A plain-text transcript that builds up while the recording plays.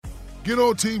Get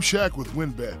on Team Shaq with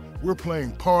WinBet. We're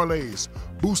playing parlays,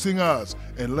 boosting odds,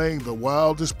 and laying the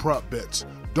wildest prop bets.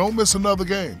 Don't miss another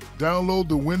game. Download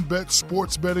the WinBet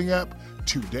sports betting app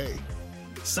today.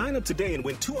 Sign up today and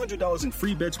win $200 in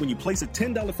free bets when you place a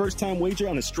 $10 first-time wager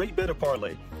on a straight bet or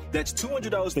parlay. That's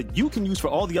 $200 that you can use for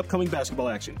all the upcoming basketball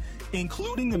action,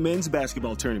 including the men's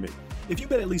basketball tournament. If you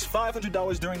bet at least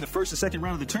 $500 during the first and second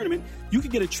round of the tournament, you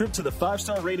can get a trip to the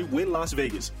 5-star rated Wynn Las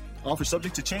Vegas. Offer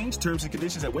subject to change. Terms and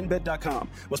conditions at wynnbet.com.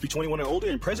 Must be 21 or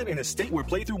older and present in a state where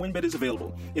playthrough WynnBet is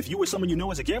available. If you or someone you know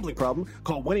has a gambling problem,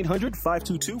 call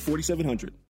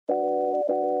 1-800-522-4700.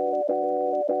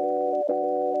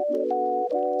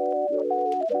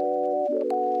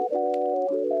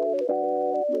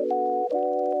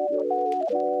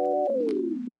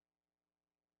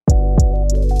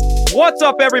 What's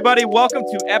up, everybody? Welcome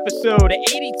to episode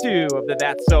 82 of the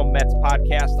That's So Mets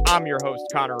podcast. I'm your host,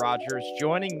 Connor Rogers.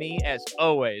 Joining me, as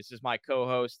always, is my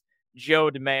co-host, Joe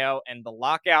DeMeo, and the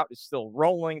lockout is still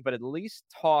rolling, but at least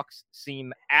talks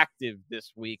seem active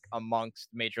this week amongst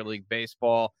Major League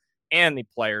Baseball and the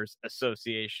Players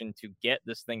Association to get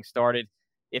this thing started.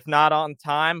 If not on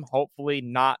time, hopefully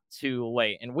not too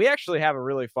late. And we actually have a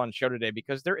really fun show today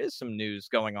because there is some news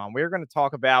going on. We're going to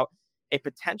talk about a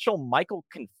potential Michael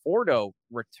Conforto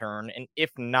return, and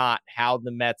if not, how the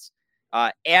Mets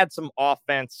add some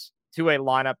offense to a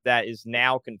lineup that is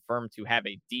now confirmed to have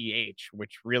a DH,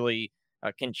 which really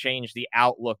can change the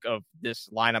outlook of this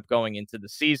lineup going into the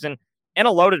season, and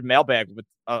a loaded mailbag with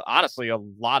honestly a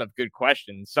lot of good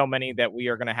questions, so many that we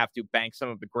are going to have to bank some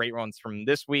of the great ones from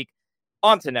this week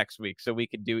onto next week so we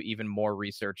could do even more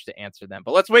research to answer them.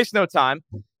 But let's waste no time.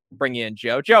 Bring you in,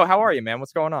 Joe. Joe, how are you, man?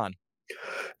 What's going on?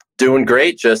 Doing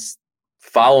great. Just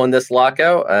following this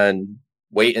lockout and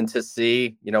waiting to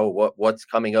see, what's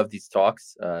coming of these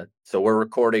talks. So we're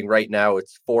recording right now.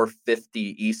 It's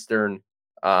 4:50 Eastern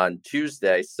on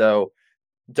Tuesday. So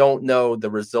don't know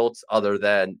the results other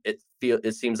than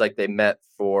it seems like they met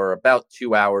for about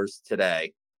 2 hours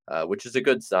today, which is a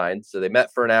good sign. So they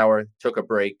met for an hour, took a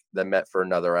break, then met for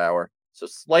another hour. So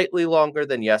slightly longer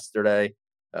than yesterday.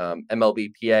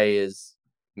 MLBPA is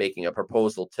making a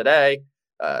proposal today.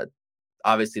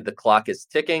 Obviously, the clock is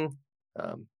ticking.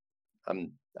 I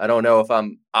don't know if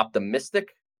I'm optimistic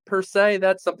per se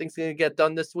that something's going to get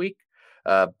done this week,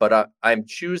 but I'm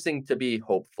choosing to be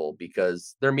hopeful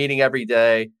because they're meeting every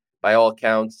day. By all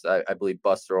accounts, I believe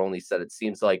Buster Olney said it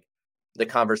seems like the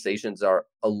conversations are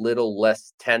a little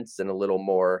less tense and a little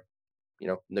more,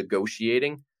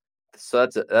 negotiating. So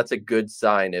that's a good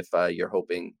sign if you're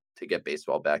hoping to get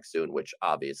baseball back soon, which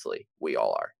obviously we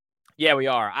all are. Yeah, we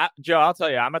are. Joe, I'll tell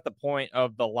you, I'm at the point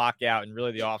of the lockout and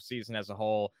really the offseason as a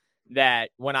whole that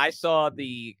when I saw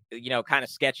the, kind of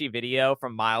sketchy video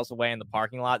from miles away in the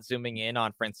parking lot zooming in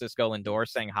on Francisco Lindor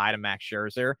saying hi to Max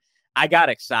Scherzer, I got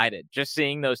excited just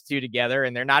seeing those two together.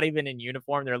 And they're not even in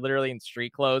uniform. They're literally in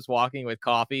street clothes, walking with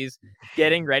coffees,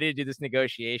 getting ready to do this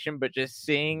negotiation. But just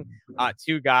seeing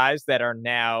two guys that are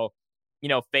now,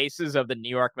 faces of the New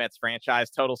York Mets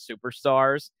franchise, total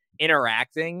superstars,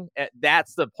 interacting,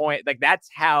 that's the point. Like, that's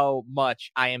how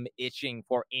much I am itching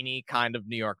for any kind of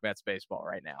New York Mets baseball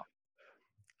right now.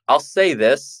 I'll say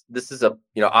this is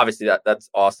obviously that's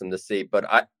awesome to see, but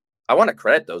I want to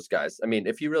credit those guys. I mean,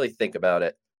 if you really think about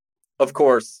it, of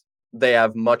course they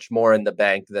have much more in the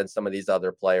bank than some of these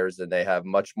other players, and they have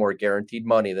much more guaranteed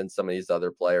money than some of these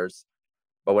other players.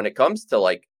 But when it comes to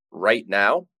like right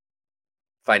now,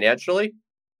 financially,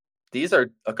 these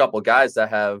are a couple guys that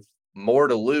have more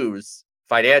to lose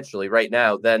financially right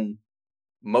now than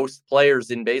most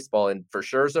players in baseball, and for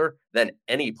Scherzer than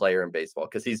any player in baseball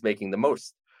because he's making the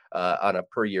most on a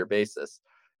per year basis,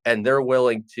 and they're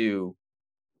willing to,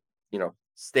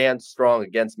 stand strong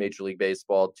against Major League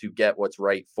Baseball to get what's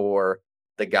right for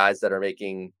the guys that are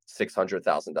making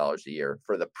 $600,000 a year,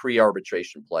 for the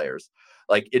pre-arbitration players.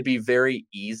 Like, it'd be very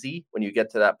easy when you get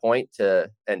to that point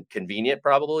and convenient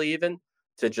probably even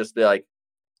to just be like,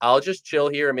 I'll just chill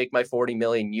here and make my 40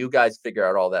 million. You guys figure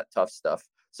out all that tough stuff.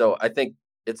 So I think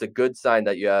it's a good sign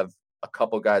that you have a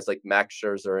couple guys like Max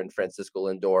Scherzer and Francisco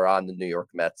Lindor on the New York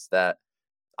Mets that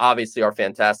obviously are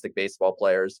fantastic baseball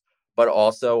players, but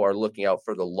also are looking out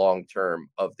for the long term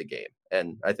of the game.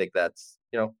 And I think that's,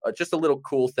 just a little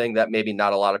cool thing that maybe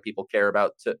not a lot of people care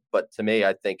about. But to me,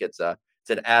 I think it's an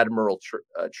admirable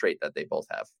trait that they both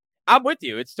have. I'm with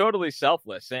you. It's totally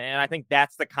selfless. And I think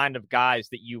that's the kind of guys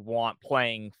that you want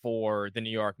playing for the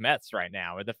New York Mets right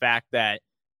now. Or the fact that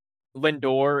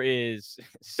Lindor is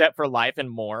set for life and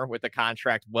more with a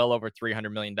contract well over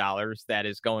 $300 million that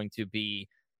is going to be,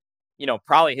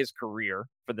 probably his career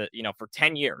for for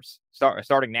 10 years,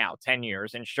 starting now, 10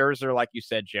 years. And Scherzer, like you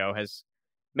said, Joe, has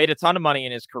made a ton of money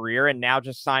in his career and now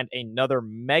just signed another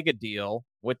mega deal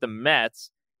with the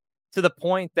Mets, to the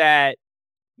point that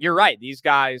you're right. These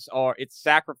guys it's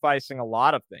sacrificing a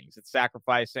lot of things. It's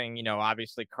sacrificing,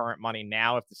 obviously current money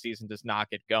now if the season does not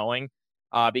get going,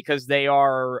 because they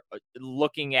are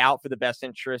looking out for the best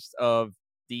interest of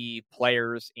the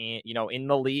players in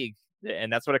the league.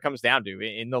 And that's what it comes down to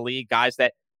in the league. Guys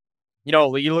that, you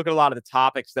look at a lot of the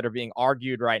topics that are being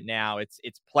argued right now. It's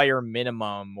player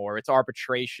minimum, or it's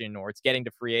arbitration, or it's getting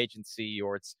to free agency,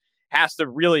 or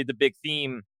the big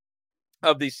theme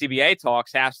of these CBA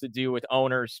talks has to do with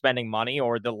owners spending money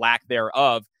or the lack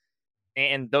thereof.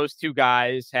 And those two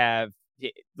guys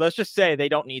let's just say they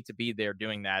don't need to be there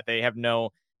doing that. They have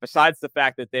besides the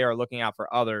fact that they are looking out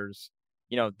for others,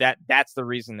 that's the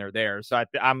reason they're there. So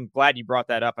I'm glad you brought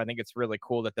that up. I think it's really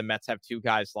cool that the Mets have two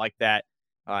guys like that.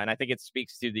 And I think it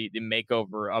speaks to the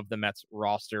makeover of the Mets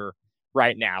roster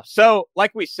right now. So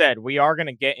like we said, we are going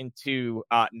to get into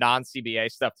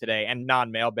non-CBA stuff today and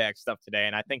non-mailbag stuff today.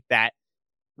 And I think that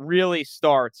really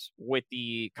starts with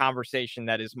the conversation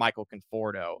that is Michael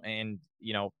Conforto. And,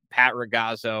 Pat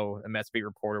Ragazzo, a Mets beat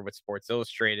reporter with Sports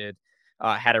Illustrated,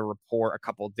 had a report a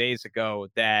couple of days ago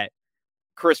that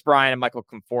Kris Bryant and Michael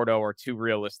Conforto are two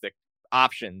realistic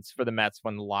options for the Mets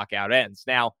when the lockout ends.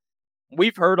 Now,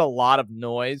 we've heard a lot of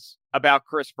noise about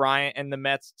Kris Bryant and the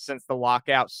Mets since the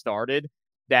lockout started,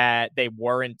 that they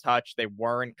were in touch, they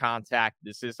were in contact.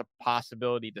 This is a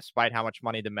possibility despite how much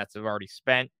money the Mets have already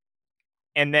spent.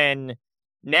 And then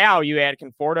now you add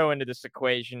Conforto into this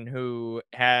equation, who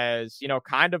has,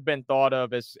 kind of been thought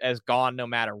of as gone no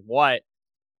matter what.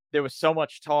 There was so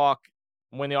much talk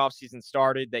when the offseason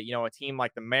started that, a team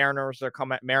like the Mariners will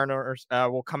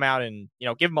come out and,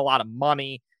 give him a lot of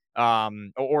money,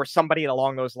 or somebody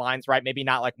along those lines, right? Maybe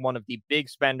not like one of the big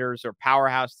spenders or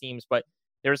powerhouse teams, but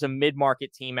there's a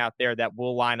mid-market team out there that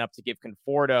will line up to give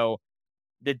Conforto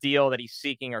the deal that he's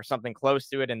seeking or something close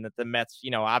to it. And that the Mets,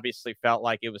 obviously felt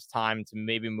like it was time to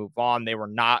maybe move on. They were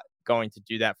not going to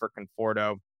do that for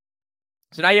Conforto.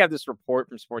 So now you have this report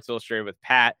from Sports Illustrated with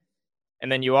Pat.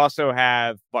 And then you also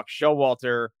have Buck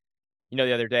Showalter.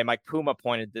 The other day, Mike Puma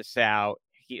pointed this out.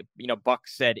 Buck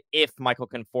said, if Michael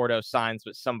Conforto signs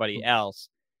with somebody else,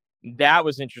 that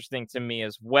was interesting to me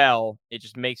as well. It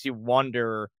just makes you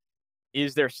wonder,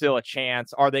 is there still a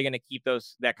chance? Are they going to keep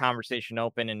that conversation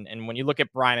open? And when you look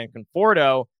at Bryant and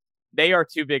Conforto, they are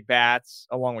two big bats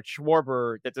along with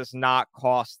Schwarber that does not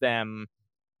cost them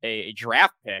a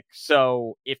draft pick.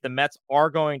 So if the Mets are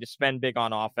going to spend big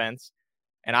on offense,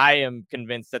 and I am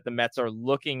convinced that the Mets are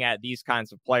looking at these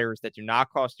kinds of players that do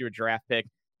not cost you a draft pick,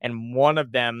 and one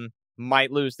of them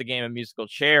might lose the game of musical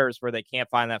chairs where they can't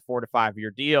find that 4 to 5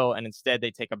 year deal, and instead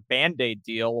they take a Band-Aid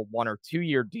deal, a 1 or 2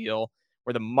 year deal,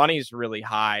 where the money's really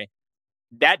high,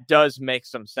 that does make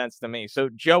some sense to me. So,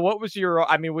 Joe, what was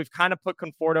we've kind of put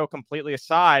Conforto completely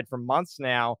aside for months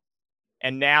now,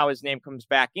 and now his name comes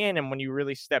back in. And when you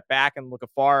really step back and look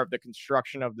afar of the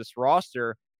construction of this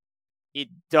roster, it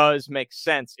does make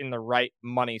sense in the right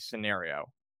money scenario.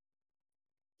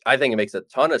 I think it makes a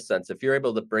ton of sense if you're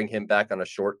able to bring him back on a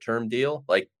short-term deal.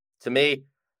 Like, to me,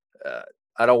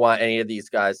 I don't want any of these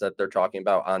guys that they're talking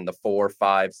about on the 4,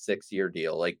 5, 6 year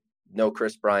deal. Like, no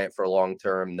Kris Bryant for long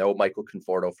term, no Michael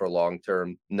Conforto for long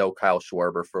term, no Kyle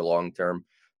Schwarber for long term.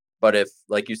 But if,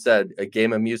 like you said, a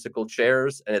game of musical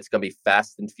chairs and it's going to be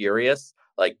fast and furious,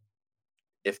 like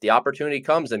if the opportunity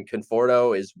comes and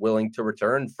Conforto is willing to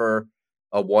return for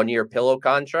a 1 year pillow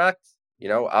contract,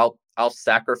 I'll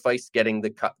sacrifice getting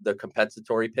the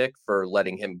compensatory pick for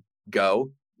letting him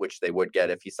go, which they would get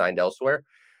if he signed elsewhere.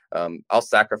 I'll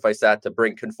sacrifice that to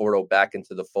bring Conforto back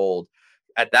into the fold.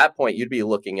 At that point, you'd be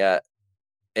looking at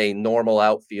a normal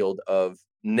outfield of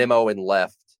Nimmo in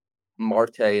left,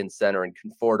 Marte in center, and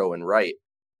Conforto in right.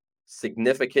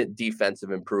 Significant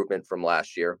defensive improvement from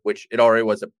last year, which it already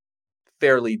was a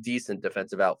fairly decent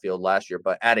defensive outfield last year,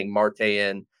 but adding Marte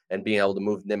in and being able to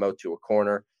move Nimmo to a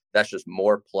corner, that's just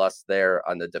more plus there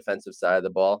on the defensive side of the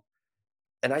ball.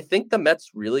 And I think the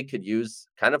Mets really could use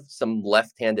kind of some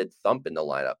left-handed thump in the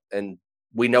lineup. And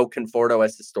we know Conforto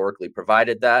has historically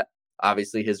provided that.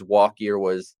 Obviously, his walk year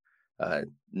was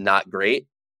not great,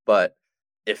 but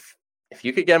if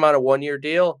you could get him on a 1 year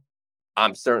deal,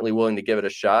 I'm certainly willing to give it a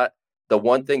shot. The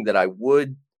one thing that I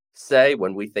would say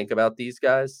when we think about these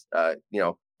guys,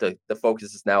 the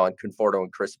focus is now on Conforto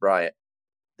and Kris Bryant.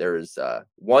 There's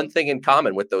one thing in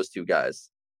common with those two guys.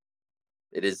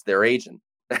 It is their agent.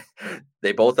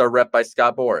 They both are rep by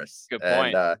Scott Boras. Good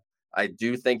point. And I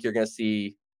do think you're going to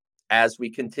see, as we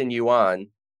continue on,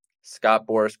 Scott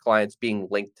Boras clients being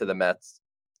linked to the Mets,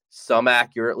 some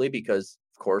accurately because,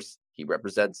 of course, He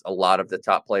represents a lot of the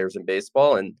top players in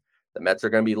baseball, and the Mets are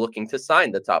going to be looking to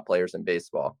sign the top players in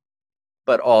baseball.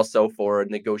 But also for a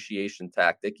negotiation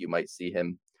tactic, you might see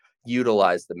him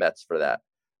utilize the Mets for that.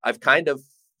 I've kind of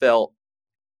felt,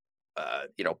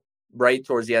 right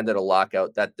towards the end of the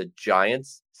lockout that the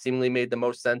Giants seemingly made the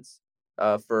most sense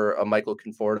for a Michael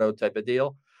Conforto type of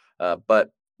deal. But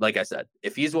like I said,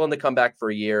 if he's willing to come back for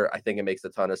a year, I think it makes a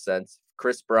ton of sense.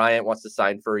 Chris Bryant wants to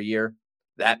sign for a year.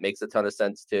 That makes a ton of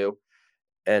sense too.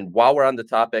 And while we're on the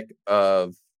topic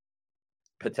of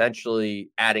potentially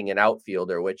adding an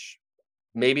outfielder, which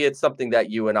maybe it's something that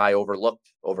you and I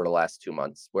overlooked over the last 2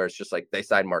 months, where it's just like they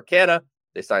signed Mark Canha,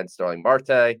 they signed Starling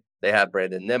Marte, they have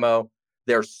Brandon Nimmo,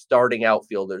 their starting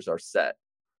outfielders are set.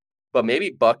 But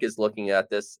maybe Buck is looking at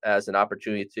this as an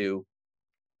opportunity to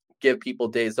give people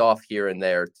days off here and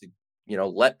there to,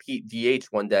 let Pete DH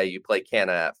one day. You play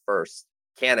Canha at first.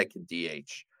 Canha can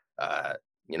DH.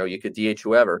 You could DH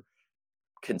whoever.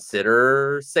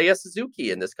 Consider Seiya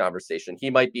Suzuki in this conversation. He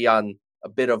might be on a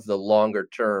bit of the longer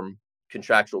term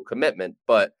contractual commitment,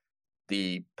 but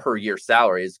the per year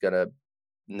salary is going to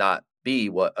not be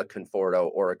what a Conforto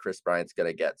or a Chris Bryant's going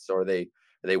to get. So are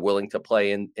they willing to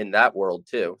play in that world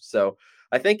too? So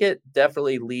I think it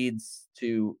definitely leads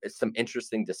to some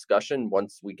interesting discussion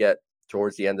once we get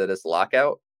towards the end of this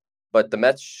lockout. But the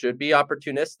Mets should be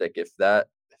opportunistic if that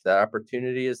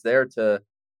opportunity is there to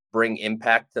bring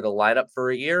impact to the lineup for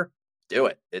a year. Do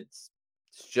it. It's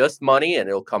just money, and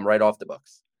it'll come right off the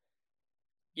books.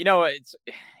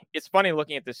 It's funny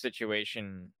looking at this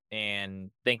situation and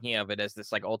thinking of it as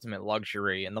this like ultimate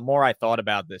luxury. And the more I thought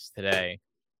about this today,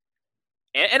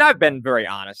 and I've been very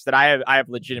honest that I have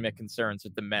legitimate concerns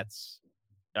with the Mets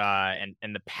and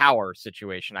the power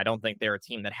situation. I don't think they're a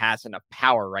team that has enough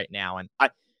power right now. And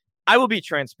I will be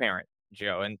transparent,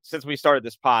 Joe. And since we started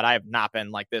this pod, I have not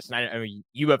been like this. And I mean,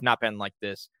 you have not been like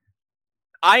this.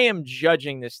 I am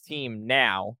judging this team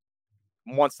now,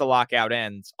 once the lockout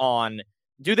ends, on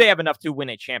do they have enough to win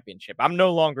a championship? I'm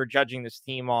no longer judging this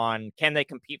team on can they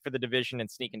compete for the division and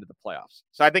sneak into the playoffs.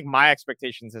 So I think my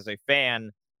expectations as a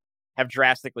fan have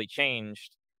drastically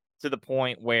changed to the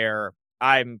point where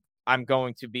I'm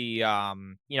going to be,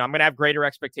 I'm going to have greater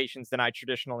expectations than I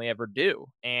traditionally ever do.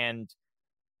 And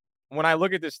when I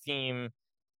look at this team,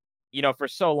 for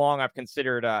so long I've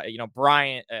considered,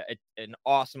 Bryant an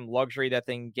awesome luxury that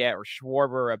they can get, or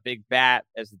Schwarber a big bat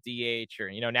as the DH,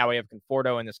 or now we have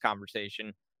Conforto in this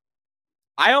conversation.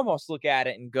 I almost look at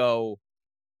it and go,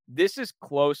 this is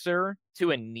closer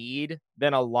to a need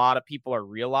than a lot of people are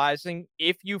realizing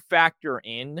if you factor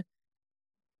in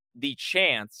the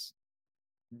chance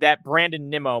that Brandon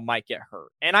Nimmo might get hurt.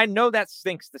 And I know that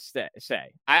stinks to say.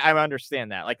 I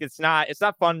understand that. Like, it's not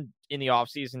fun in the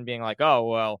offseason being like, oh,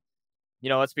 well,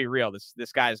 let's be real.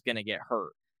 This guy's going to get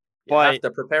hurt. You have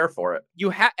to prepare for it. You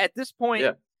have at this point.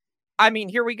 Yeah. I mean,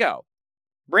 here we go.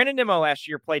 Brandon Nimmo last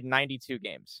year played 92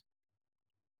 games.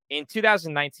 In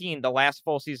 2019, the last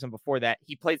full season before that,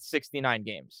 he played 69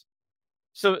 games.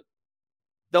 So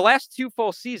the last two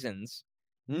full seasons,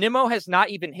 Nimmo has not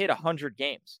even hit 100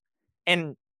 games.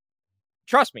 And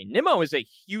trust me, Nimmo is a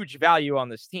huge value on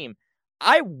this team.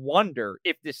 I wonder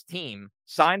if this team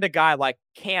signed a guy like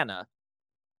Canha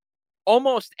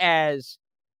almost as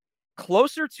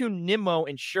closer to Nimmo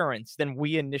insurance than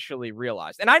we initially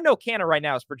realized. And I know Canha right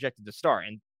now is projected to start,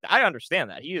 and I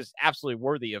understand that. He is absolutely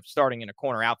worthy of starting in a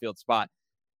corner outfield spot.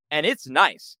 And it's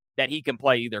nice that he can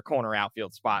play either corner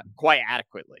outfield spot quite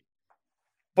adequately.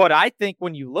 But I think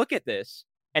when you look at this,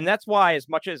 and that's why as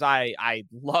much as I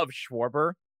love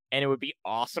Schwarber, and it would be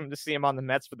awesome to see him on the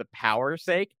Mets for the power's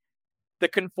sake, the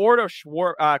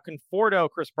Conforto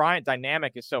Chris Bryant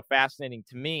dynamic is so fascinating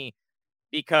to me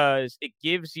because it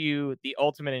gives you the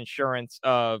ultimate insurance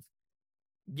of,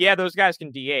 yeah, those guys can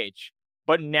DH,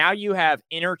 but now you have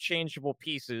interchangeable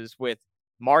pieces with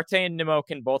Marte and Nimmo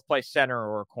can both play center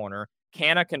or corner.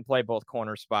 Canha can play both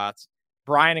corner spots.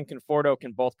 Bryant and Conforto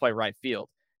can both play right field.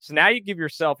 So now you give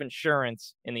yourself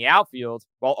insurance in the outfield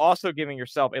while also giving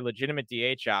yourself a legitimate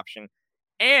DH option.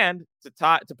 And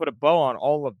to put a bow on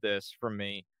all of this for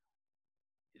me,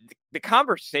 the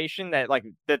conversation that, like,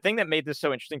 the thing that made this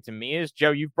so interesting to me is, Joe,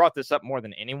 you've brought this up more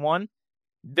than anyone.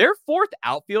 Their fourth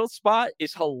outfield spot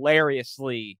is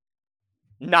hilariously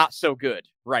not so good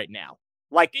right now.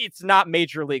 Like, it's not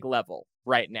major league level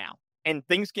right now. And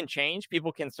things can change.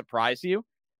 People can surprise you.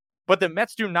 But the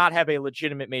Mets do not have a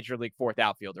legitimate major league fourth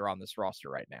outfielder on this roster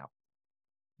right now.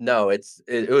 No, it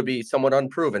would be somewhat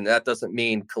unproven. That doesn't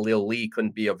mean Khalil Lee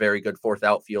couldn't be a very good fourth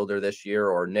outfielder this year,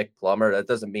 or Nick Plummer. That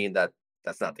doesn't mean that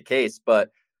that's not the case.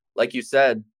 But like you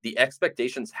said, the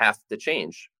expectations have to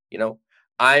change.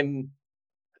 I'm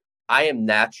I am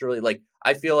naturally like,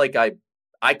 I feel like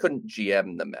I couldn't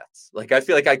GM the Mets. Like, I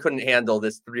feel like I couldn't handle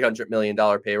this $300 million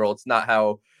payroll. It's not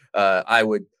how I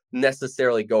would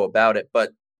necessarily go about it,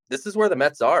 but this is where the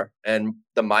Mets are. And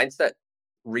the mindset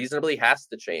reasonably has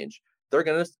to change. They're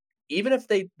going to, even if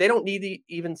they don't need to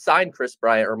even sign Chris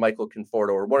Bryant or Michael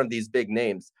Conforto or one of these big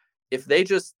names, if they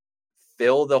just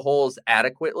fill the holes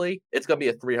adequately, it's going to be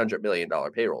a $300 million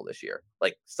payroll this year.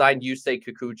 Like, sign Yusei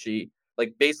Kikuchi,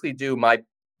 like basically do my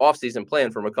offseason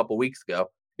plan from a couple weeks ago.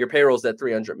 Your payroll's at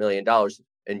 $300 million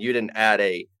and you didn't add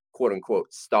a quote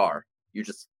unquote star. You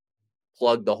just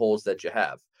plug the holes that you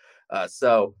have.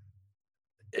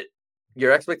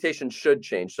 Your expectations should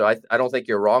change. So I don't think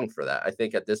you're wrong for that. I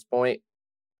think at this point,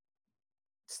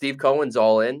 Steve Cohen's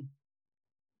all in,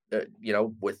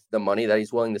 with the money that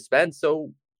he's willing to spend.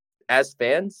 So as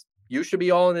fans, you should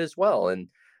be all in as well. And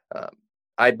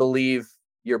I believe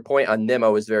your point on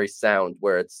Nimmo is very sound,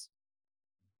 where it's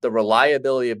the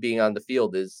reliability of being on the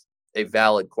field is a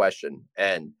valid question.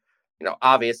 And,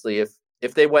 obviously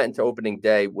if they went into opening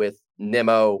day with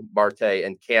Nimmo, Marte,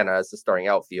 and Canha as the starting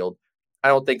outfield, I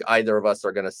don't think either of us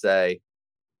are going to say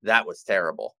that was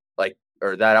terrible.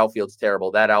 Or that outfield's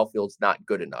terrible. That outfield's not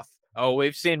good enough. Oh,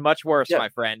 we've seen much worse, my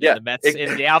friend. Yeah. In the Mets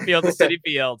in the outfield of Citi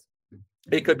Field.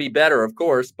 It could be better, of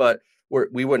course, but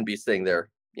we wouldn't be sitting there,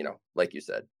 like you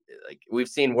said. Like, we've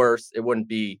seen worse. It wouldn't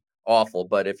be awful.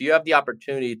 But if you have the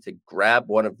opportunity to grab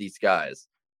one of these guys,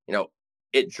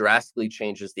 it drastically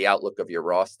changes the outlook of your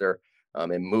roster.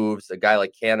 It moves a guy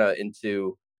like Canha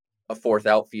into a fourth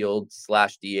outfield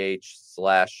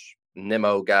 /DH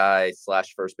 /Nimmo guy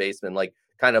 /first baseman, like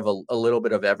kind of a little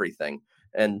bit of everything.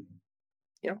 And,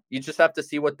 you just have to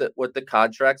see what the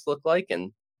contracts look like.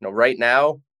 And, right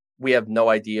now we have no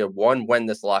idea, when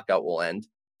this lockout will end.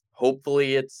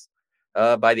 Hopefully it's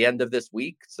by the end of this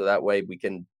week. So that way we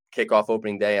can kick off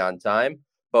opening day on time.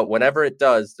 But whenever it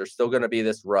does, there's still going to be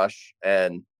this rush.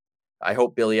 And I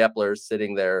hope Billy Epler is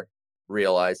sitting there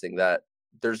realizing that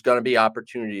there's going to be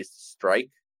opportunities to strike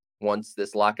once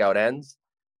this lockout ends.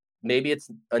 Maybe it's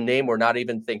a name we're not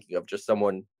even thinking of, just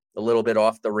someone a little bit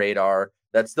off the radar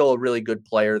that's still a really good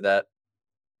player that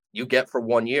you get for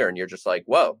 1 year. And you're just like,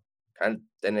 whoa, kind of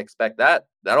didn't expect that.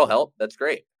 That'll help. That's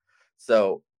great.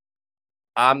 So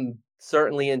I'm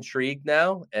certainly intrigued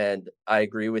now. And I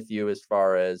agree with you as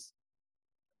far as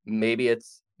maybe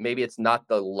it's not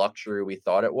the luxury we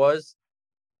thought it was.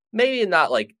 Maybe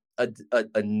not like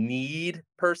a need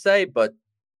per se, but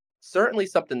certainly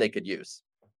something they could use.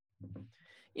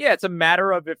 Yeah, it's a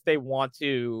matter of if they want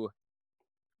to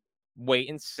wait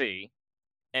and see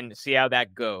how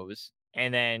that goes.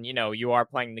 And then, you are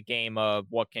playing the game of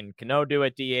what can Cano do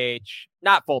at DH,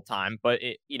 not full time, but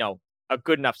a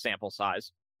good enough sample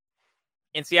size,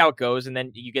 and see how it goes. And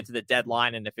then you get to the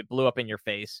deadline, and if it blew up in your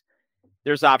face,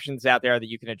 there's options out there that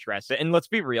you can address it. And let's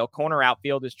be real, corner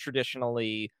outfield is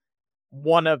traditionally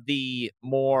one of the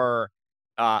more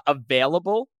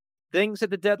available things at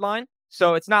the deadline.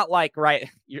 So it's not like,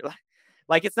 you're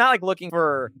like, it's not like looking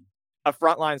for a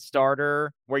frontline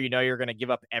starter where you're going to give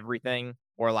up everything,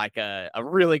 or like a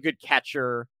really good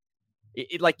catcher.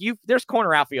 There's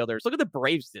corner outfielders. Look at the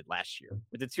Braves did last year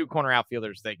with the 2 corner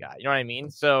outfielders they got. You know what I mean?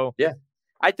 So yeah,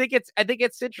 I think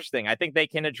it's interesting. I think they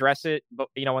can address it,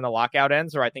 when the lockout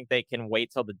ends, or I think they can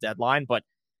wait till the deadline. But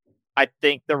I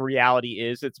think the reality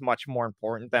is it's much more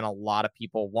important than a lot of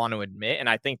people want to admit. And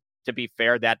I think, to be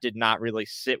fair, that did not really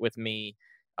sit with me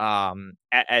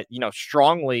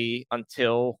strongly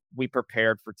until we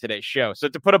prepared for today's show. So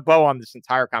to put a bow on this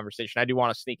entire conversation, I do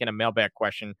want to sneak in a mailbag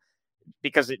question,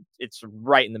 because it's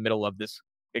right in the middle of this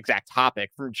exact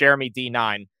topic, from Jeremy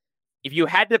D9. If you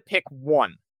had to pick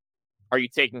one, are you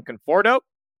taking Conforto,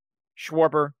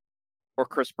 Schwarber, or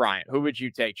Chris Bryant? Who would you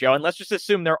take, Joe? And let's just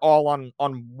assume they're all on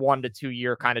 1 to 2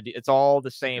 year kind of, it's all the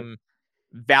same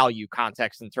value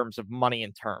context in terms of money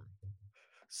and term.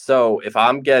 So if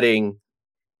I'm getting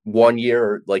 1 year,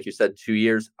 or like you said, 2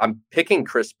 years, I'm picking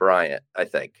Chris Bryant. I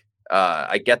think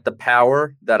I get the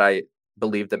power that I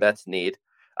believe the Mets need.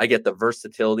 I get the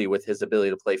versatility with his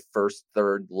ability to play first,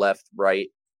 third, left, right.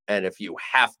 And if you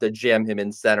have to jam him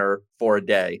in center for a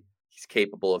day, he's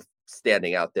capable of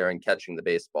standing out there and catching the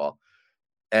baseball.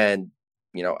 And,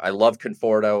 I love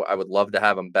Conforto. I would love to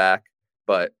have him back,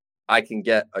 but I can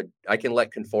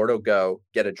let Conforto go,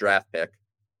 get a draft pick,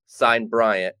 sign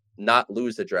Bryant, not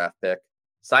lose a draft pick,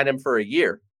 sign him for a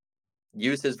year,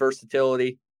 use his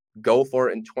versatility, go for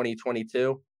it in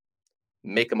 2022,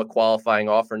 make him a qualifying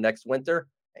offer next winter,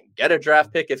 and get a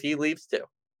draft pick if he leaves too.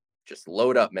 Just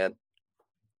load up, man.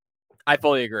 I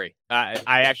fully agree. I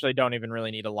actually don't even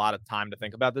really need a lot of time to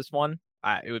think about this one.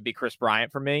 It would be Chris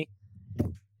Bryant for me.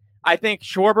 I think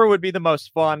Schwarber would be the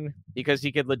most fun because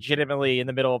he could legitimately, in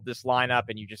the middle of this lineup,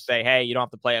 and you just say, hey, you don't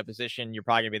have to play a position. You're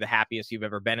probably going to be the happiest you've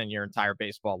ever been in your entire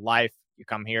baseball life. You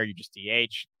come here, you just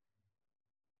DH.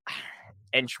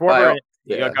 And Schwarber,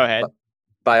 go ahead.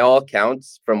 By all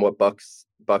accounts, from what Buck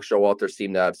Showalter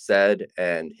seemed to have said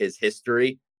and his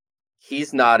history,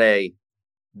 he's not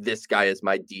this guy is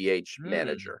my DH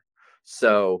manager.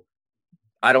 So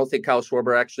I don't think Kyle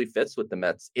Schwarber actually fits with the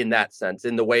Mets in that sense,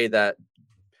 in the way that,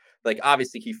 like,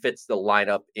 obviously he fits the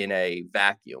lineup in a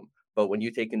vacuum. But when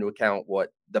you take into account what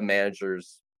the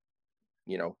manager's,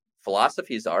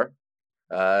 philosophies are,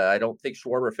 I don't think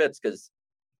Schwarber fits, because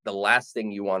the last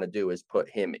thing you want to do is put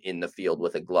him in the field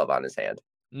with a glove on his hand.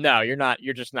 No, you're not.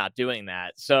 You're just not doing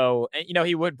that. So,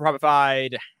 he would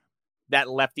provide that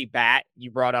lefty bat you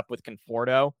brought up with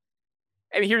Conforto.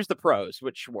 I mean, here's the pros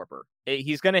with Schwarber.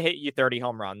 He's going to hit you 30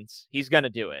 home runs. He's going to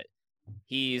do it.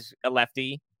 He's a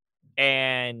lefty,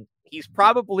 and he's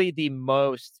probably the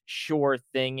most sure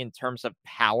thing in terms of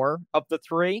power of the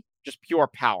three, just pure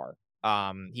power.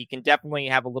 He can definitely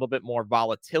have a little bit more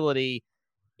volatility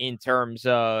in terms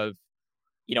of,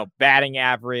 batting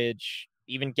average,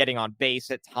 even getting on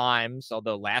base at times.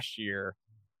 Although last year,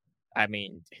 I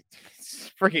mean,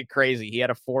 it's freaking crazy. He had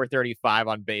a 435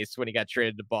 on base when he got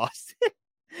traded to Boston.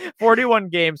 41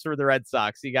 games for the Red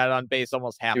Sox. He got on base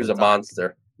almost half. He was the a time.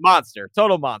 Monster,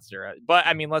 total monster. But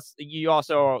I mean, you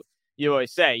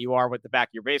always say you are what the back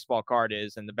of your baseball card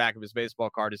is, and the back of his baseball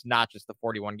card is not just the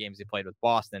 41 games he played with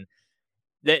Boston.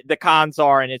 The cons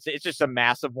are, and it's just a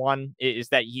massive one, is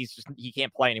that he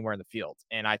can't play anywhere in the field,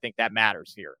 and I think that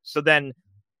matters here. So then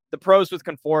the pros with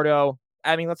Conforto,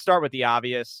 I mean, let's start with the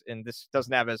obvious, and this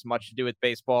doesn't have as much to do with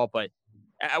baseball, but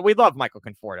we love Michael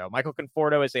Conforto. Michael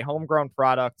Conforto is a homegrown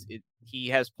product. He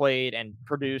has played and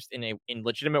produced in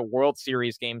legitimate World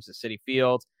Series games at Citi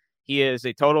Field. He is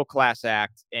a total class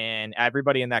act, and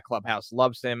everybody in that clubhouse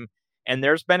loves him. And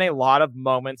there's been a lot of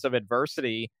moments of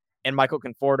adversity, and Michael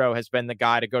Conforto has been the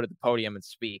guy to go to the podium and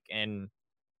speak. And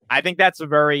I think that's a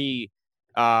very,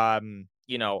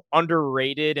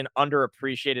 underrated and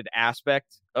underappreciated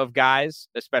aspect of guys,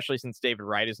 especially since David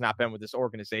Wright has not been with this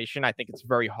organization. I think it's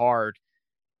very hard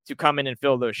to come in and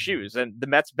fill those shoes. And the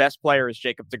Mets' best player is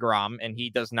Jacob deGrom, and he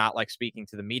does not like speaking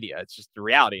to the media. It's just the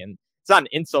reality. And it's not an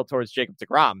insult towards Jacob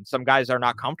deGrom. Some guys are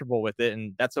not comfortable with it,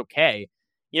 and that's okay.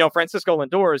 Francisco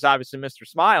Lindor is obviously Mr.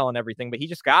 Smile and everything, but he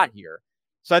just got here.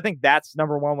 So I think that's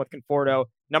number one with Conforto.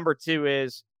 Number two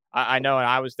is, I know, and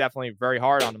I was definitely very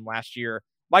hard on him last year,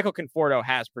 Michael Conforto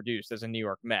has produced as a New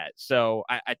York Met. So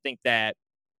I think that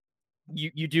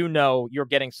you do know you're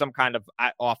getting some kind of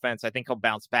offense. I think he'll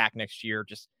bounce back next year.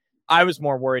 I was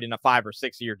more worried in a 5 or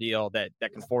 6 year deal that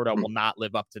Conforto will not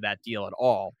live up to that deal at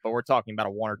all. But we're talking about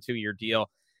a 1 or 2 year deal.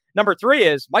 Number three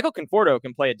is Michael Conforto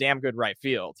can play a damn good right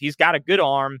field. He's got a good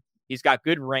arm. He's got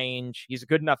good range. He's a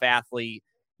good enough athlete.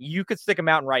 You could stick him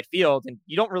out in right field, and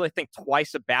you don't really think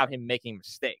twice about him making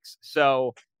mistakes.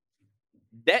 So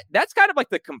that's kind of like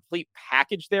the complete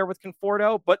package there with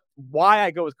Conforto. But why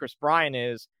I go with Kris Bryant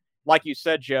is, like you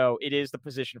said, Joe, it is the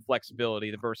position flexibility,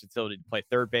 the versatility to play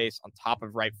third base on top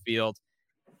of right field.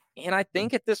 And I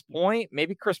think at this point,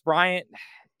 maybe Kris Bryant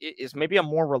is maybe a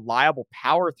more reliable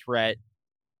power threat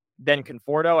than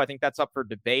Conforto. I think that's up for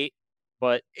debate,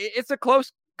 but it's a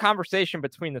close conversation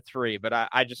between the three. But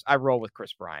I roll with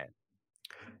Kris Bryant.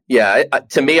 Yeah,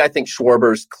 to me, I think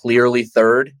Schwarber's clearly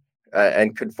third,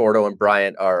 and Conforto and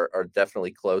Bryant are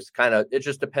definitely close. Kind of, it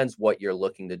just depends what you're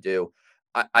looking to do.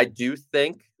 I do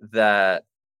think that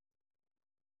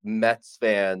Mets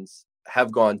fans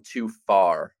have gone too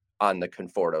far on the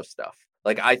Conforto stuff.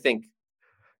 Like, I think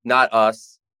not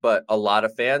us, but a lot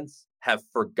of fans have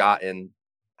forgotten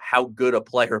how good a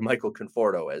player Michael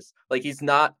Conforto is. Like,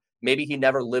 maybe he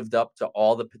never lived up to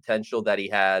all the potential that he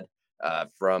had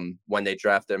from when they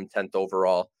drafted him 10th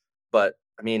overall. But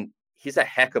I mean, he's a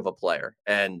heck of a player,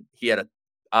 and he had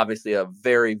obviously a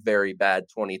very, very bad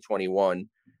 2021.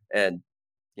 And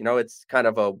it's kind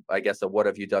of a what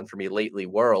have you done for me lately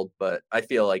world, but I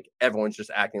feel like everyone's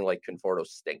just acting like Conforto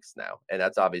stinks now. And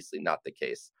that's obviously not the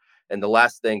case. And the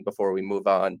last thing before we move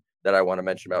on that I want to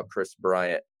mention about Kris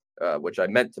Bryant, which I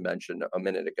meant to mention a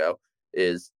minute ago,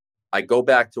 is I go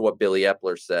back to what Billy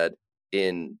Epler said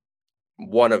in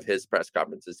one of his press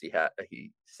conferences.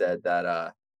 He said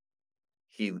that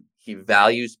he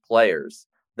values players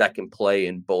that can play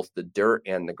in both the dirt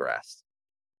and the grass.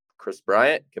 Kris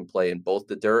Bryant can play in both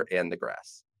the dirt and the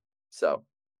grass. So,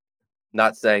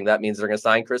 not saying that means they're going to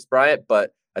sign Kris Bryant,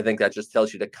 but I think that just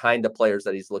tells you the kind of players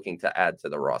that he's looking to add to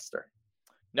the roster.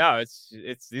 No,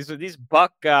 it's these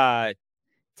Buck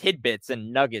tidbits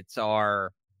and nuggets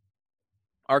are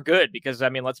are good because, I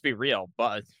mean, let's be real,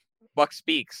 but Buck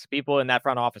speaks. People in that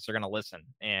front office are going to listen.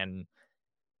 And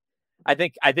I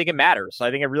think it matters. I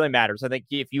think it really matters. I think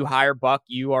if you hire Buck,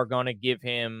 you are going to give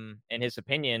him, in his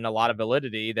opinion, a lot of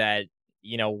validity that,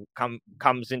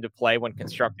 comes into play when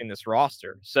constructing this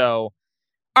roster. So,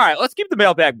 all right, let's keep the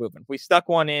mailbag moving. We stuck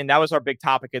one in. That was our big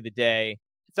topic of the day.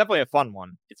 It's definitely a fun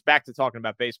one. It's back to talking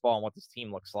about baseball and what this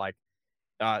team looks like.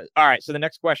 All right, so the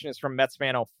next question is from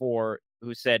Metsfan04,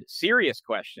 who said, serious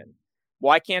question.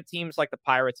 Why can't teams like the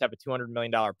Pirates have a $200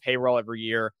 million payroll every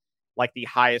year like the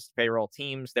highest payroll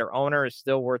teams? Their owner is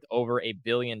still worth over $1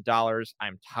 billion.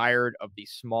 I'm tired of the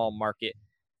small market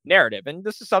narrative. And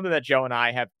this is something that Joe and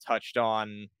I have touched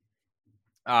on,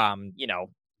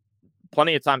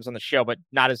 plenty of times on the show, but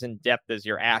not as in depth as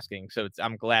you're asking. So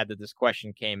I'm glad that this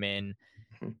question came in.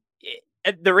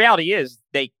 The reality is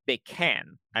they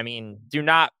can. I mean, do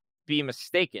not be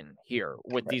mistaken here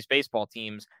with these baseball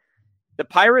teams. The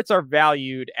Pirates are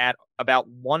valued at about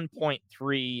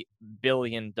 $1.3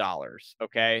 billion.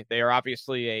 Okay. They are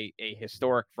obviously a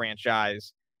historic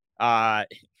franchise.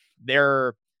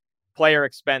 Their player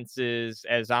expenses,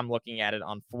 as I'm looking at it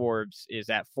on Forbes, is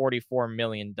at $44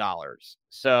 million.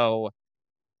 So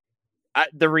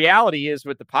the reality is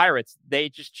with the Pirates, they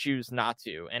just choose not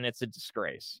to, and it's a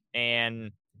disgrace.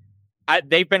 And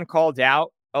they've been called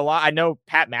out a lot. I know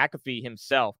Pat McAfee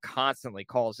himself constantly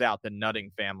calls out the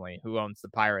Nutting family, who owns the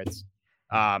Pirates,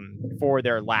 for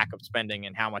their lack of spending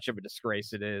and how much of a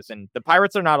disgrace it is. And the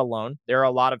Pirates are not alone. There are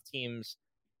a lot of teams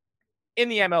in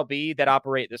the MLB that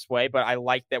operate this way, but I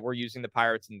like that we're using the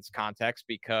Pirates in this context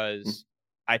because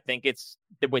I think it's,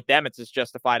 with them, it's as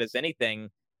justified as anything.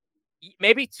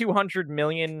 Maybe 200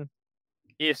 million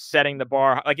is setting the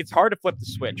bar. Like, it's hard to flip the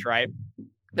switch, right?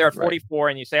 They're at 44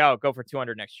 and you say, oh, go for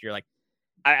 200 next year. Like,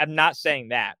 I'm not saying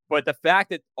that, but the fact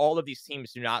that all of these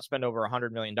teams do not spend over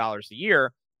 $100 million a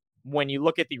year, when you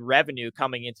look at the revenue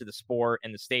coming into the sport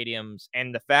and the stadiums,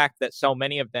 and the fact that so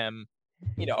many of them,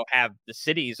 have the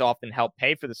cities often help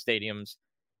pay for the stadiums,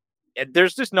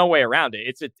 there's just no way around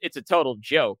it. It's a total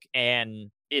joke.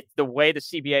 And the way the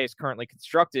CBA is currently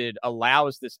constructed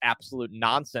allows this absolute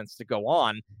nonsense to go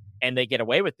on, and they get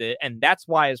away with it. And that's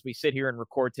why, as we sit here and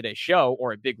record today's show,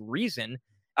 or a big reason,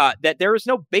 that there is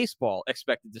no baseball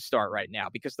expected to start right now,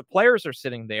 because the players are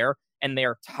sitting there and they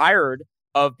are tired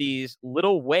of these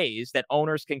little ways that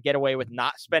owners can get away with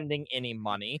not spending any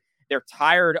money. They're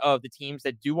tired of the teams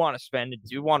that do want to spend and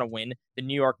do want to win, the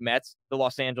New York Mets, the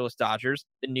Los Angeles Dodgers,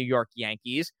 the New York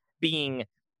Yankees, being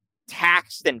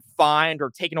taxed and fined or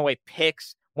taking away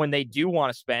picks when they do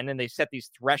want to spend, and they set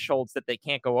these thresholds that they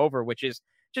can't go over, which is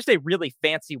just a really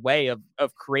fancy way of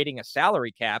creating a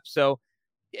salary cap. So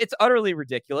it's utterly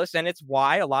ridiculous, and it's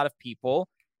why a lot of people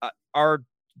are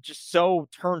just so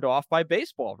turned off by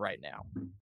baseball right now.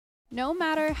 No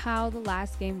matter how the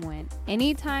last game went,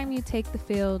 anytime you take the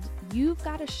field, you've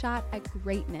got a shot at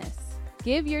greatness.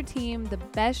 Give your team the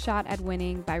best shot at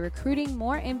winning by recruiting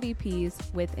more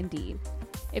MVPs with Indeed.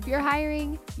 If you're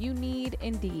hiring, you need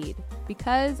Indeed,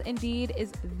 because Indeed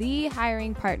is the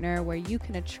hiring partner where you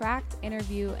can attract,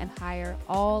 interview, and hire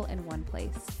all in one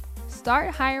place.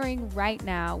 Start hiring right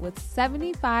now with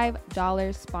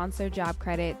 $75 sponsored job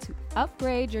credit to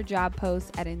upgrade your job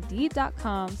post at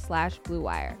Indeed.com/Blue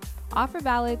Wire. Offer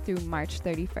valid through March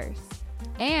 31st.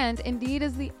 And Indeed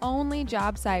is the only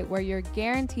job site where you're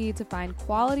guaranteed to find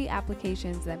quality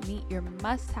applications that meet your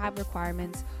must-have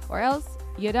requirements, or else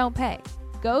you don't pay.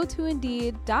 Go to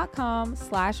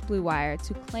Indeed.com/Blue Wire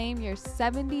to claim your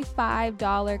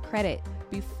 $75 credit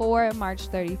before March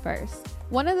 31st.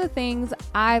 One of the things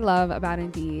I love about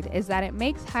Indeed is that it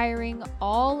makes hiring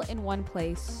all in one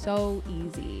place so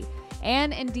easy.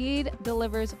 And Indeed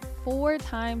delivers 4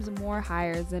 times more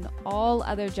hires than all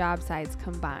other job sites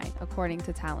combined, according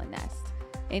to Talent Nest.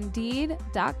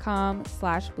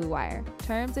 Indeed.com/Blue Wire.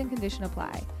 Terms and conditions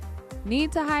apply.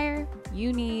 Need to hire?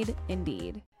 You need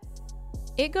Indeed.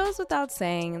 It goes without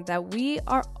saying that we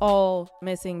are all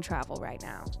missing travel right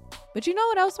now. But you know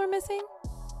what else we're missing?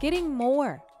 Getting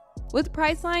more. With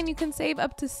Priceline, you can save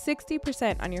up to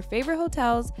 60% on your favorite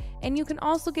hotels, and you can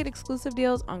also get exclusive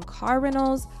deals on car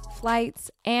rentals, flights,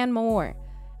 and more.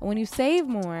 And when you save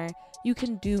more, you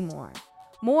can do more.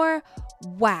 More,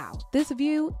 wow, this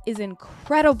view is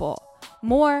incredible.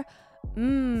 More,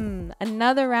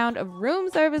 another round of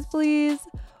room service, please.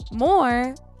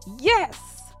 More,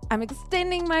 yes, I'm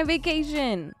extending my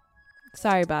vacation.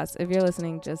 Sorry, boss, if you're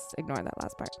listening, just ignore that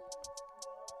last part.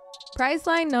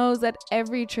 Priceline knows that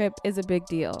every trip is a big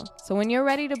deal. So when you're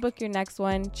ready to book your next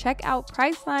one, check out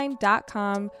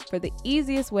Priceline.com for the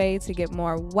easiest way to get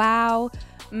more wow,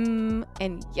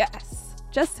 and yes,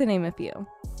 just to name a few.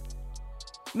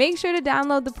 Make sure to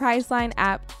download the Priceline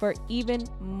app for even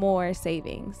more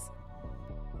savings.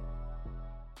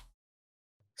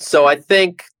 So I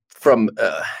think from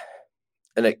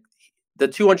the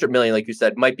 200 million, like you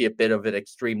said, might be a bit of an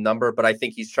extreme number, but I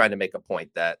think he's trying to make a point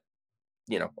that,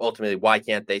 ultimately, why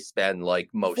can't they spend like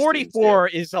most 44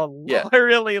 is a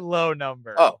really low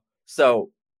number. Oh, so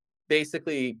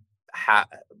basically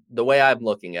the way I'm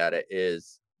looking at it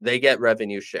is they get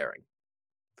revenue sharing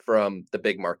from the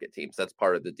big market teams. That's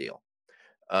part of the deal.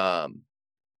 The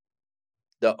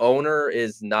owner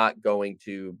is not going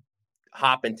to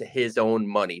hop into his own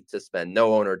money to spend.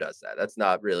 No owner does that. That's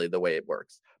not really the way it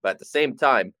works. But at the same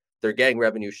time, they're getting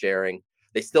revenue sharing.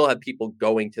 They still have people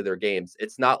going to their games.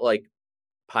 It's not like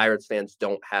Pirates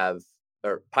don't have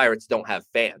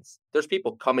fans. There's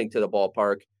people coming to the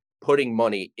ballpark, putting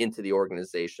money into the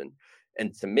organization.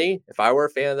 And to me, if I were a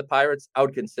fan of the Pirates, I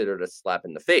would consider it a slap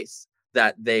in the face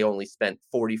that they only spent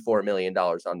 $44 million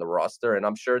on the roster. And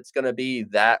I'm sure it's going to be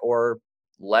that or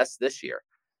less this year.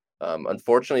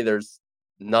 Unfortunately, there's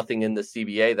nothing in the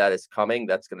CBA that is coming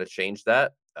that's going to change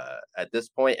that. At this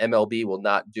point, MLB will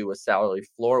not do a salary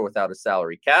floor without a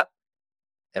salary cap.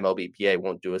 MLBPA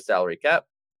won't do a salary cap.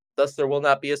 Thus, there will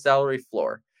not be a salary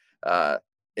floor.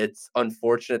 It's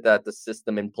unfortunate that the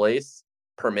system in place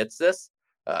permits this.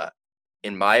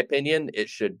 In my opinion, it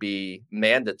should be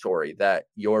mandatory that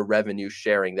your revenue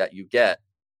sharing that you get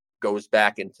goes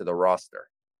back into the roster.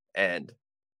 And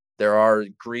there are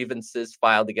grievances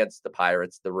filed against the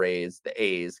Pirates, the Rays, the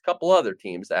A's, a couple other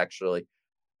teams actually,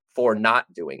 for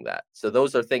not doing that. So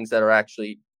those are things that are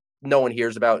actually no one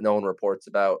hears about, no one reports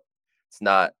about. It's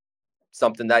not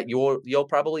something that you'll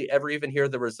probably ever even hear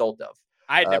the result of.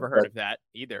 I had never heard of that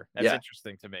either. That's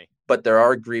interesting to me. But there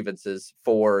are grievances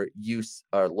for use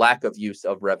or lack of use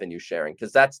of revenue sharing,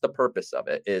 because that's the purpose of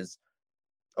it is,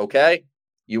 okay,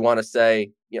 you want to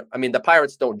say, the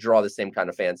Pirates don't draw the same kind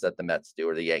of fans that the Mets do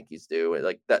or the Yankees do.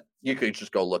 Like that, you could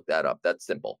just go look that up. That's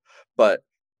simple. But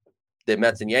the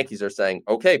Mets and Yankees are saying,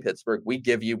 okay, Pittsburgh, we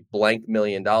give you blank $1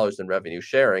 million in revenue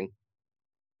sharing.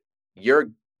 You're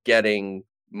getting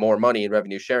more money in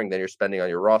revenue sharing than you're spending on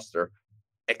your roster.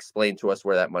 Explain to us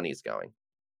where that money is going.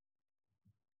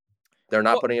 They're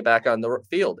not putting it back on the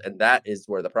field, and that is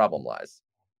where the problem lies.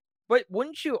 But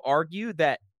wouldn't you argue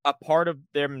that a part of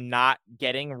them not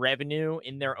getting revenue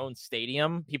in their own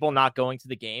stadium, people not going to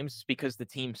the games, is because the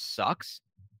team sucks,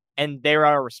 and they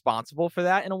are responsible for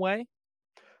that in a way?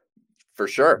 For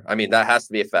sure. That has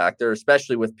to be a factor,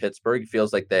 especially with Pittsburgh. It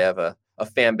feels like they have a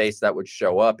fan base that would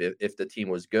show up if the team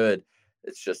was good.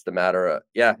 It's just a matter of,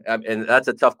 and that's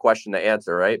a tough question to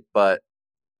answer, right? But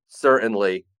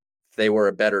certainly, if they were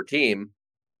a better team,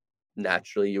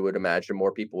 naturally, you would imagine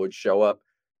more people would show up.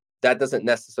 That doesn't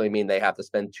necessarily mean they have to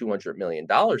spend $200 million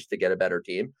to get a better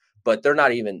team, but they're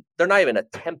not even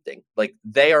attempting. Like,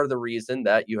 they are the reason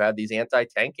that you have these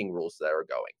anti-tanking rules that are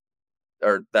going,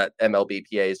 or that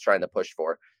MLBPA is trying to push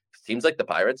for. Seems like the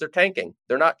Pirates are tanking.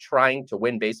 They're not trying to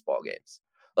win baseball games.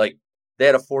 Like, they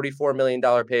had a $44 million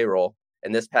payroll.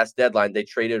 And this past deadline, they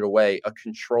traded away a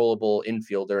controllable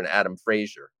infielder in Adam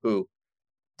Frazier, who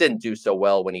didn't do so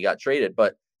well when he got traded.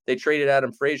 But they traded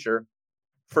Adam Frazier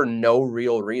for no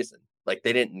real reason. Like,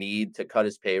 they didn't need to cut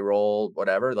his payroll,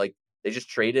 whatever. Like, they just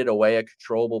traded away a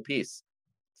controllable piece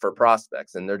for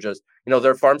prospects. And they're just,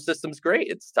 their farm system's great.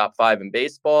 It's top 5 in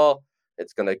baseball.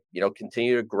 It's going to,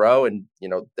 continue to grow. And,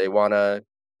 they want to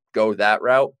go that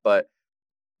route. But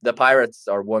the Pirates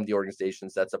are one of the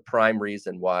organizations that's a prime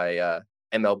reason why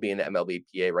MLB and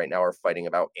MLBPA right now are fighting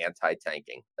about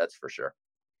anti-tanking. That's for sure.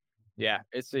 Yeah,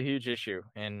 it's a huge issue.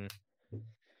 And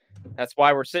that's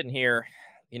why we're sitting here,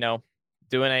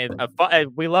 doing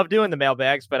we love doing the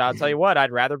mailbags, but I'll tell you what,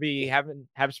 I'd rather be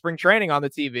have spring training on the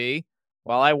TV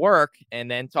while I work and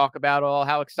then talk about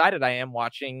how excited I am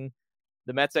watching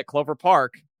the Mets at Clover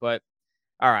Park. But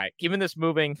all right, keeping this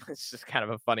moving. This is kind of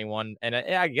a funny one. And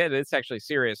I get it. It's actually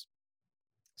serious.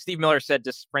 Steve Miller said,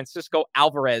 does Francisco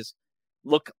Alvarez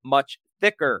look much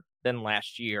thicker than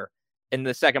last year? And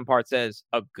the second part says,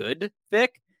 a good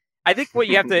thick? I think what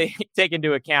you have to take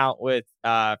into account with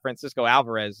Francisco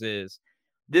Alvarez is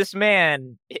this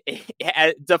man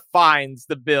defines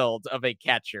the build of a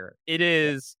catcher. It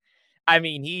is,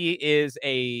 he is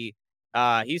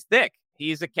he's thick.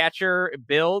 He's a catcher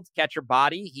build, catcher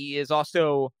body. He is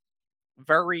also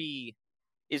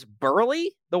is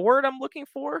burly the word I'm looking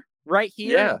for right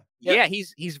here? Yeah,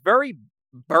 he's very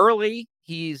burly.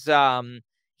 He's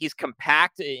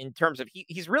compact in terms of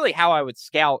he's really how I would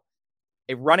scout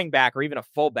a running back or even a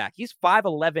fullback. He's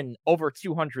 5'11", over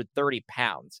 230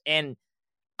 pounds. And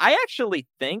I actually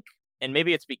think, and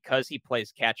maybe it's because he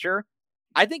plays catcher,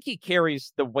 I think he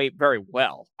carries the weight very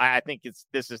well. I think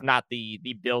this is not the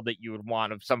build that you would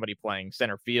want of somebody playing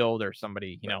center field or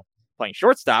somebody, playing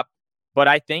shortstop. But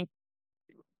I think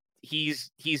he's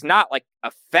not like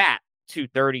a fat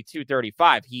 230,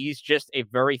 235. He's just a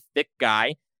very thick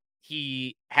guy.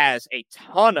 He has a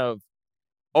ton of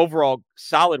overall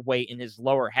solid weight in his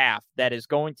lower half that is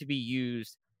going to be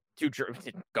used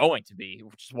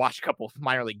just watch a couple of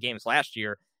minor league games last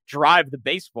year, drive the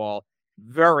baseball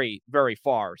very, very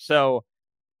far. So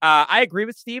I agree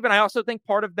with Steve. And I also think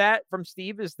part of that from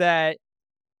Steve is that,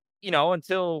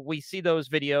 until we see those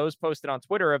videos posted on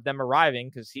Twitter of them arriving,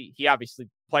 because he obviously,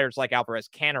 players like Alvarez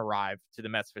can arrive to the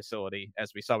Mets facility,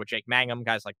 as we saw with Jake Mangum,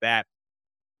 guys like that.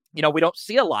 We don't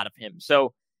see a lot of him.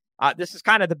 So this is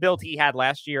kind of the build he had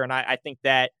last year. And I think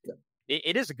that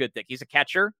it is a good thing. He's a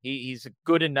catcher. He's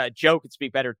good, and Joe could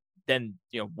speak better than,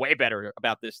 way better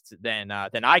about this than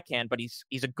I can, but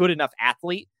he's a good enough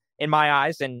athlete in my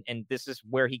eyes. And this is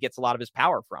where he gets a lot of his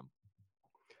power from.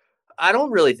 I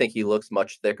don't really think he looks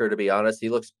much thicker, to be honest. He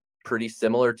looks pretty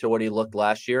similar to what he looked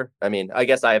last year. I mean, I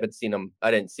guess I didn't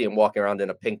see him walking around in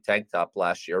a pink tank top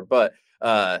last year, but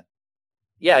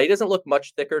yeah, he doesn't look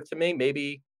much thicker to me.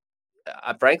 Maybe,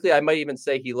 frankly, I might even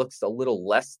say he looks a little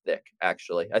less thick,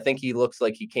 actually. I think he looks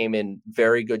like he came in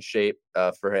very good shape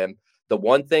for him. The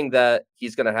one thing that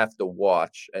he's going to have to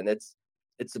watch, and it's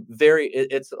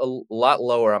a lot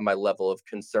lower on my level of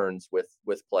concerns with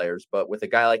players, but with a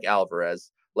guy like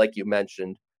Alvarez, like you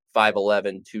mentioned,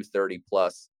 5'11", 230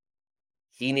 plus,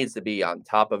 he needs to be on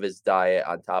top of his diet,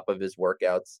 on top of his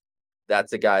workouts.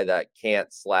 That's a guy that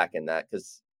can't slack in that,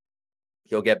 because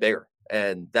he'll get bigger,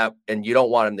 and you don't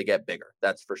want him to get bigger.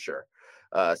 That's for sure.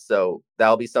 So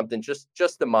that'll be something just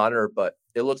to monitor, but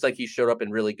it looks like he showed up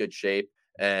in really good shape.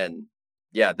 And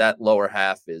yeah, that lower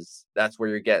half that's where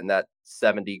you're getting that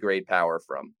 70 grade power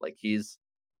from. Like he's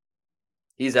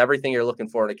everything you're looking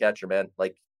for in a catcher, man.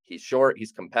 Like he's short,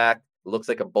 he's compact, looks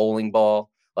like a bowling ball.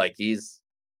 Like he's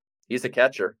a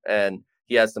catcher, and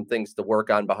he has some things to work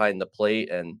on behind the plate.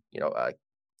 And,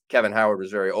 Kevin Howard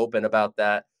was very open about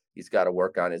that. He's got to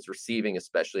work on his receiving,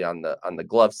 especially on the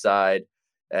glove side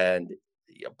and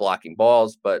blocking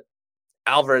balls. But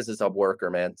Alvarez is a worker,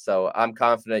 man. So I'm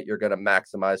confident you're going to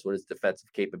maximize what his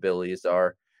defensive capabilities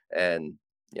are. And,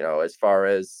 as far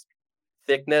as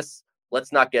thickness,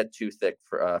 let's not get too thick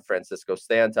for Francisco.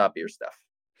 Stay on top of your stuff.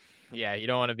 Yeah, you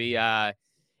don't want to be,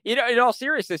 in all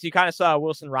seriousness, you kind of saw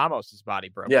Wilson Ramos's body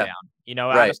broke down.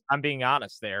 Right. I'm being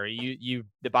honest there.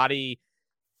 The body,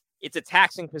 it's a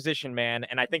taxing position, man.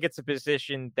 And I think it's a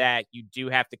position that you do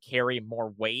have to carry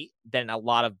more weight than a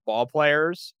lot of ball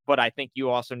players. But I think you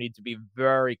also need to be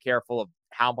very careful of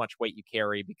how much weight you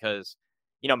carry, because,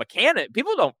 McCann,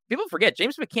 people forget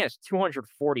James McCann is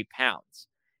 240 pounds.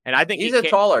 And I think he's a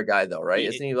taller guy though, right?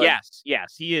 Isn't he?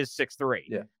 Yes, he is 6'3".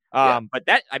 Yeah.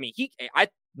 But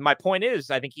my point is,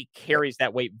 I think he carries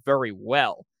that weight very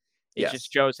well. It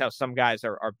just shows how some guys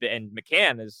are, and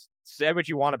McCann is, say what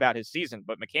you want about his season,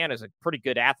 but McCann is a pretty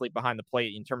good athlete behind the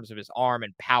plate in terms of his arm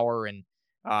and power and,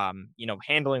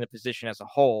 handling the position as a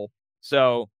whole.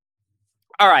 So,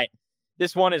 all right.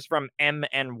 This one is from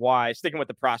MNY. Sticking with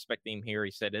the prospect theme here,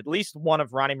 he said, at least one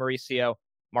of Ronnie Mauricio,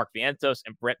 Mark Vientos,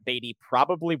 and Brett Beatty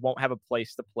probably won't have a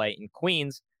place to play in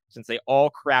Queens, since they all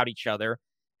crowd each other,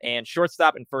 and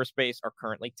shortstop and first base are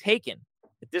currently taken.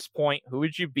 At this point, who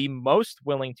would you be most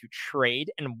willing to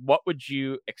trade, and what would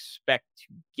you expect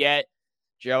to get?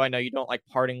 Joe, I know you don't like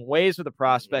parting ways with a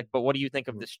prospect, but what do you think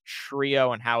of this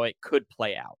trio and how it could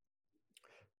play out?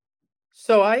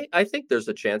 So I think there's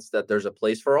a chance that there's a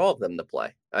place for all of them to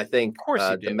play. I think of course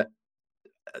you do.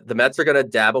 The Mets are going to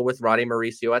dabble with Ronnie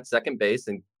Mauricio at second base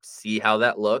and see how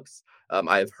that looks.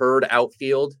 I've heard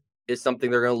outfield is something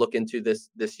they're going to look into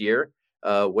this year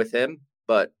with him,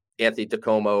 but Anthony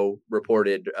DeComo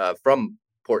reported from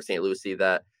Port St. Lucie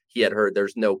that he had heard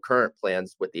there's no current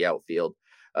plans with the outfield.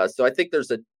 So I think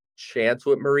there's a chance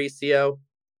with Mauricio,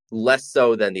 less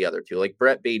so than the other two. Like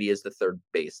Brett Beatty is the third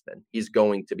baseman. He's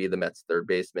going to be the Mets third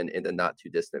baseman in the not too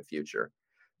distant future.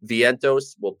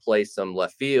 Vientos will play some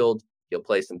left field. He'll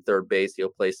play some third base. He'll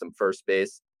play some first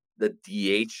base. The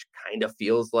DH kind of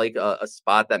feels like a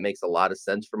spot that makes a lot of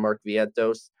sense for Mark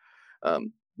Vientos.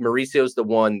 Mauricio's the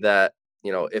one that,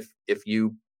 if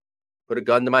you put a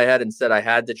gun to my head and said I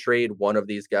had to trade one of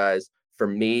these guys, for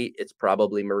me, it's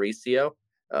probably Mauricio.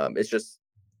 It's just,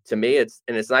 to me, it's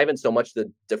not even so much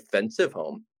the defensive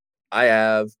home. I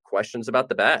have questions about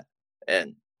the bat.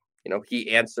 And,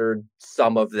 he answered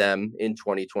some of them in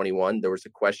 2021. There was a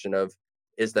question of,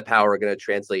 is the power going to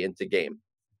translate into game?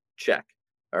 Check.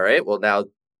 All right. Well, now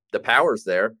the power's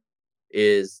there.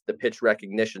 Is the pitch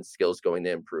recognition skills going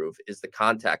to improve? Is the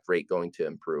contact rate going to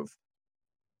improve?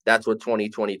 That's what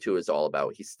 2022 is all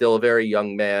about. He's still a very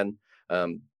young man.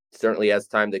 Certainly has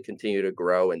time to continue to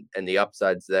grow, and the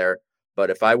upside's there. But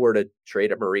if I were to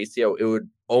trade a Mauricio, it would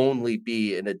only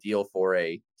be in a deal for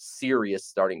a serious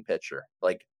starting pitcher.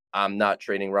 Like, I'm not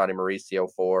trading Ronnie Mauricio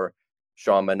for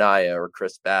Sean Manaea or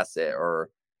Chris Bassett or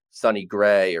Sonny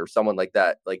Gray or someone like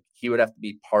that. Like, he would have to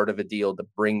be part of a deal to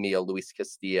bring me a Luis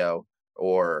Castillo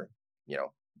or,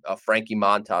 a Frankie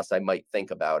Montas. I might think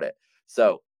about it.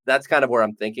 So that's kind of where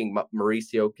I'm thinking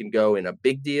Mauricio can go in a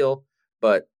big deal,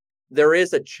 but there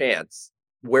is a chance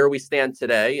where we stand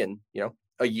today and,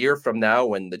 a year from now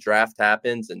when the draft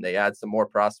happens and they add some more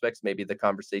prospects, maybe the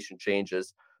conversation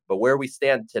changes. But where we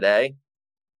stand today,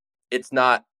 it's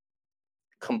not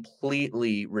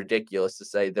completely ridiculous to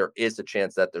say there is a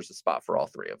chance that there's a spot for all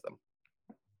three of them.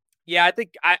 Yeah, I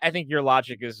think your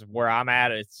logic is where I'm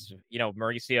at. It's,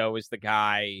 Mauricio is the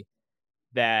guy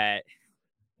that,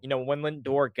 when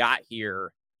Lindor got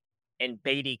here and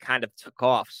Beatty kind of took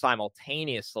off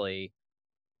simultaneously,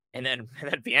 and then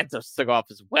Vientos took off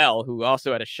as well, who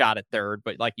also had a shot at third,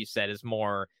 but like you said, is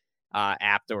more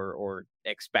apt or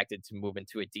expected to move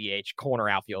into a DH corner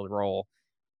outfield role.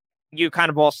 You kind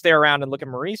of all stare around and look at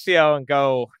Mauricio and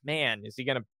go, man, is he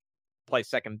going to play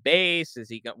second base?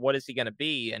 What is he going to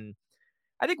be? And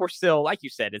I think we're still, like you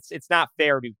said, it's not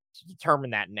fair to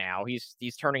determine that now.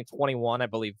 He's turning 21, I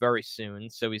believe, very soon.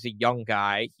 So he's a young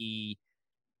guy. He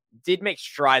did make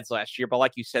strides last year, but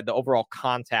like you said, the overall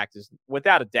contact is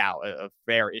without a doubt a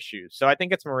fair issue. So I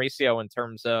think it's Mauricio in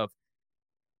terms of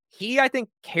I think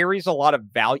carries a lot of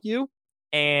value,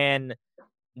 and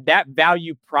that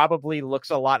value probably looks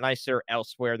a lot nicer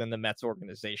elsewhere than the Mets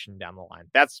organization down the line.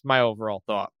 That's my overall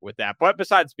thought with that. But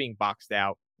besides being boxed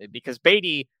out, because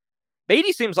Beatty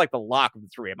seems like the lock of the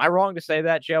three. Am I wrong to say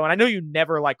that, Joe? And I know you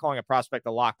never like calling a prospect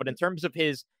a lock, but in terms of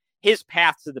his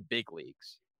path to the big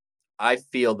leagues, I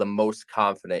feel the most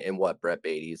confident in what Brett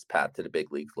Beatty's path to the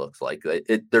big leagues looks like.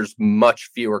 There's much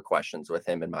fewer questions with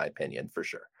him, in my opinion, for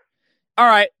sure. All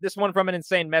right. This one from an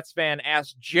insane Mets fan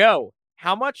asked, Joe,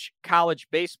 how much college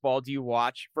baseball do you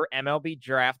watch for MLB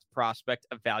draft prospect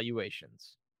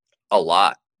evaluations? A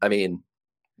lot. I mean,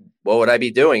 what would I be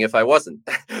doing if I wasn't?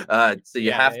 So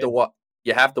you have to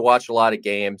watch a lot of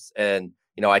games, and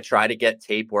I try to get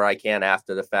tape where I can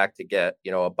after the fact to get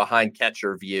a behind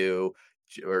catcher view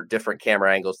or different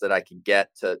camera angles that I can get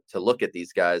to look at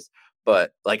these guys.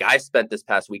 But like, I spent this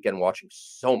past weekend watching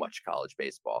so much college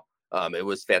baseball. It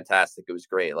was fantastic. It was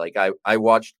great. Like, I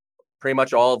watched pretty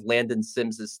much all of Landon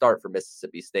Sims's start for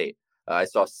Mississippi State. I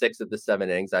saw 6 of the 7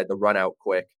 innings. I had to run out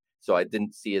quick, so I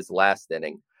didn't see his last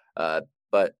inning.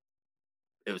 But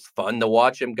it was fun to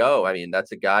watch him go. I mean,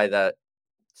 that's a guy that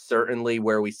certainly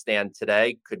where we stand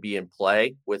today could be in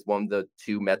play with one of the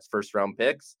 2 Mets first round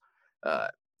picks.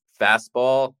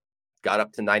 Fastball got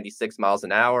up to 96 miles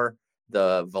an hour.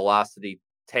 The velocity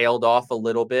tailed off a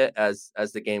little bit as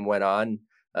the game went on.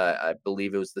 I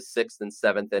believe it was the 6th and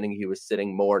 7th inning. He was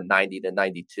sitting more 90 to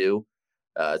 92.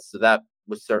 So that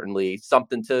was certainly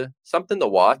something to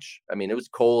watch. I mean, it was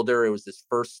colder. It was his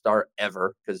first start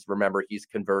ever, because remember, he's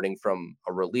converting from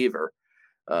a reliever.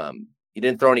 He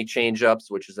didn't throw any changeups,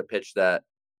 which is a pitch that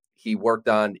he worked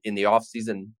on in the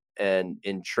offseason and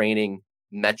in training.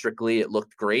 Metrically, it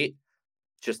looked great.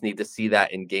 Just need to see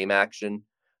that in game action.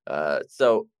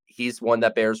 So he's one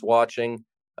that bears watching.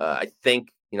 I think,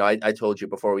 I told you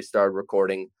before we started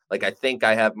recording, like, I think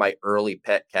I have my early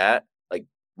pet cat, like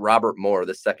Robert Moore,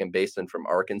 the second baseman from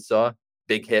Arkansas,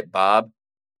 Big Hit Bob.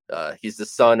 He's the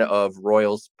son of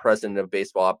Royals president of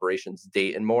baseball operations,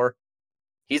 Dayton Moore.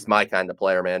 He's my kind of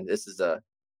player, man. This is a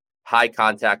high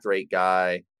contact rate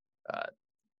guy,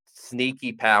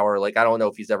 sneaky power. Like, I don't know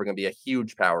if he's ever going to be a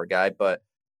huge power guy, but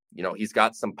he's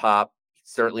got some pop. He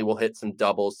certainly will hit some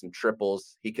doubles, some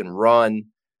triples. He can run.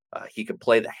 He could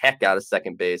play the heck out of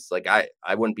second base. Like,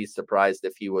 I wouldn't be surprised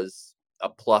if he was a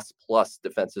plus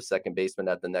defensive second baseman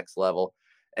at the next level.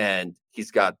 And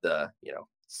he's got the,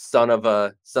 son of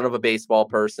a baseball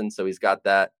person. So he's got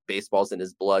that baseball's in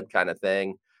his blood kind of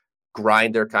thing,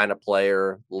 grinder kind of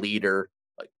player, leader.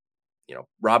 Like,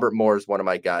 Robert Moore is one of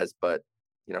my guys, but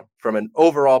from an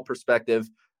overall perspective,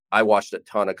 I watched a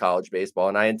ton of college baseball,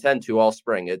 and I intend to all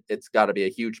spring. It's got to be a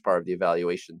huge part of the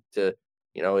evaluation.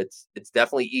 It's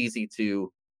definitely easy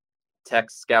to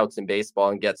text scouts in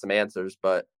baseball and get some answers,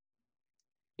 but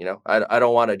I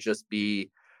don't want to just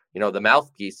be the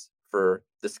mouthpiece for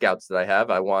the scouts that I have.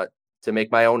 I want to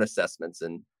make my own assessments,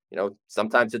 and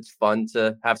sometimes it's fun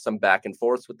to have some back and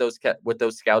forth with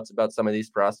those scouts about some of these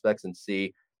prospects and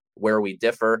see where we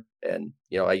differ. And,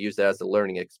 I use that as a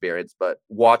learning experience, but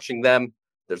watching them,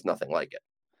 there's nothing like it.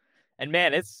 And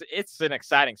man, it's an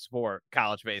exciting sport,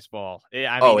 college baseball.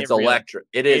 It's electric.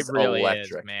 It is really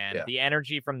electric, is, man. Yeah. The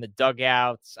energy from the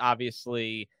dugouts,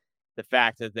 obviously, the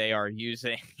fact that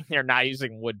they're not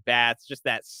using wood bats, just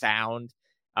that sound.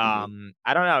 I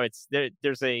don't know.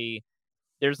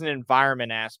 There's an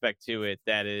environment aspect to it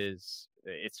that it's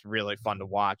really fun to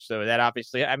watch. So that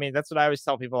obviously, I mean, that's what I always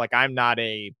tell people. Like, I'm not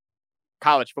a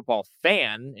college football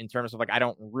fan in terms of like, I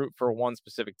don't root for one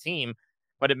specific team,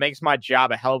 but it makes my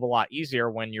job a hell of a lot easier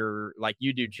when you're like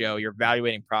you do, Joe. You're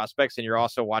evaluating prospects and you're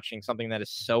also watching something that is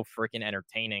so freaking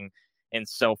entertaining and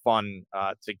so fun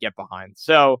to get behind.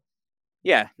 So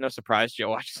yeah, no surprise, Joe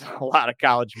watches a lot of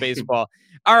college baseball.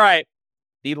 All right.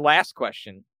 The last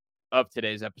question of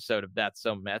today's episode of That's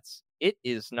So Mets. It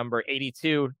is number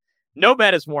 82. No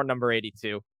bet is more number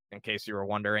 82, in case you were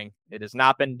wondering. It has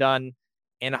not been done.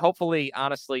 And hopefully,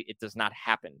 honestly, it does not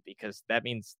happen because that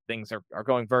means things are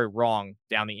going very wrong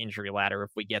down the injury ladder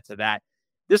if we get to that.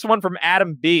 This one from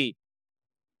Adam B.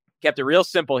 Kept it real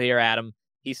simple here, Adam.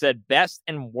 He said, best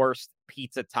and worst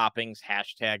pizza toppings,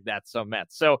 # That's So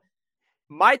Mets. So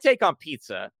my take on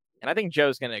pizza, and I think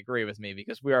Joe's going to agree with me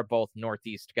because we are both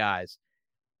Northeast guys.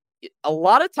 A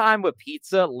lot of time with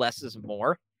pizza, less is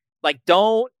more. Like,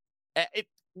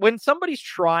 when somebody's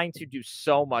trying to do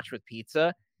so much with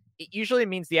pizza, it usually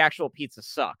means the actual pizza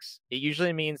sucks. It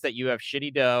usually means that you have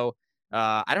shitty dough.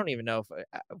 I don't even know if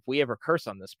we ever curse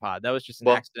on this pod. That was just an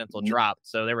accidental drop.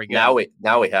 So there we go.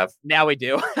 Now we have. Now we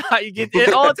do.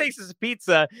 All it takes is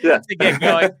pizza to get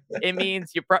going. It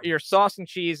means your sauce and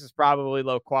cheese is probably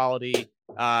low quality.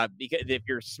 Because if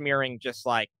you're smearing just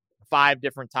like 5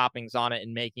 different toppings on it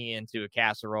and making it into a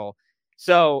casserole.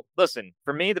 So listen,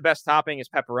 for me, the best topping is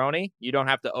pepperoni. You don't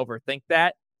have to overthink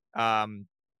that.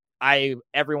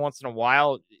 Every once in a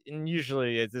while, and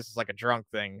usually this is like a drunk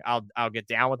thing, I'll get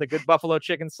down with a good buffalo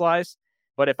chicken slice.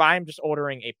 But if I'm just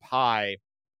ordering a pie,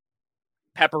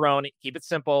 pepperoni, keep it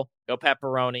simple, go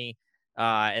pepperoni.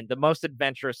 And the most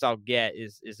adventurous I'll get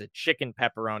is a chicken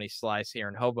pepperoni slice here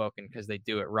in Hoboken because they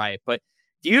do it right. But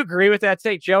do you agree with that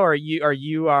take, Joe? Or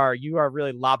you are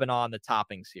really lobbing on the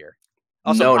toppings here?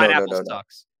 Also, pineapple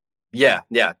sucks. Yeah,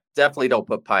 definitely don't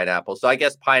put pineapple. So I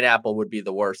guess pineapple would be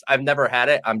the worst. I've never had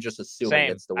it. I'm just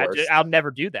assuming it's the worst. I'll never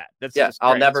do that.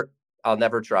 I'll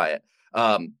never try it.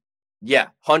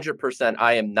 100%.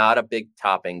 I am not a big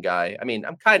topping guy. I mean,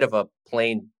 I'm kind of a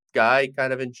plain guy,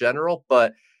 kind of in general.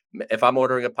 But if I'm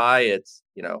ordering a pie, it's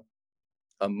a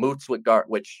moots with garlic.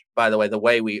 Which, by the way, the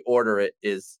way we order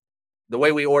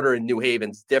in New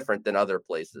Haven's different than other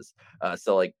places.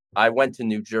 So like I went to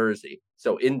New Jersey.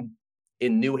 So in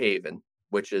New Haven,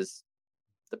 which is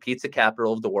the pizza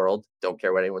capital of the world, don't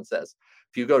care what anyone says.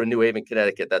 If you go to New Haven,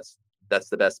 Connecticut, that's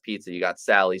the best pizza. You got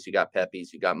Sally's, you got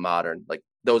Pepe's, you got Modern. Like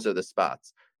those are the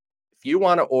spots. If you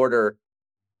want to order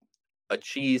a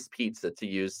cheese pizza, to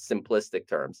use simplistic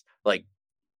terms, like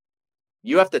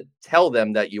you have to tell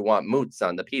them that you want moots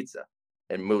on the pizza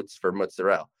and moots for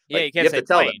mozzarella. Yeah, you have to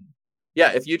tell them.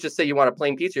 Yeah, if you just say you want a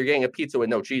plain pizza, you're getting a pizza with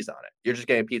no cheese on it. You're just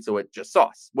getting a pizza with just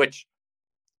sauce, which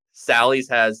Sally's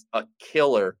has a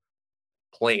killer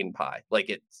plain pie. Like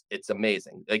it's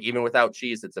amazing. Like even without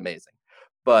cheese, it's amazing.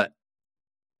 But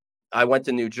I went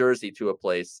to New Jersey to a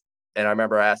place and I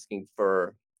remember asking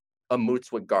for a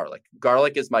moots with garlic.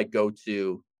 Garlic is my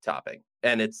go-to topping.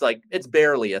 And it's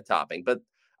barely a topping, but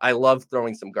I love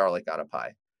throwing some garlic on a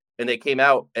pie. And they came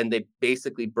out and they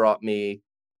basically brought me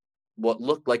what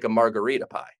looked like a margarita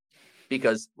pie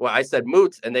because I said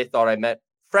moots and they thought I meant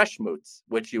fresh moots,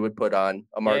 which you would put on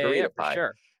a margarita pie.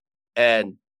 Sure.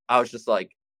 And I was just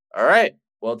like, all right,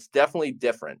 well, it's definitely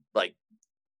different. Like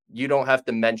you don't have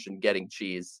to mention getting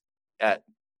cheese at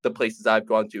the places I've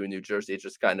gone to in New Jersey. It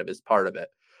just kind of is part of it.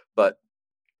 But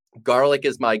garlic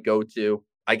is my go-to.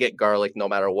 I get garlic no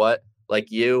matter what.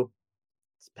 Like you,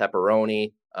 it's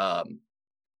pepperoni.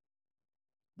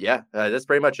 That's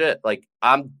pretty much it. Like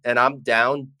I'm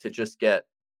down to just get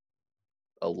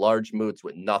a large moots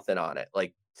with nothing on it.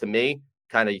 Like to me,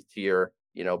 kind of to your,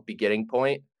 beginning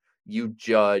point, you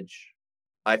judge.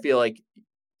 I feel like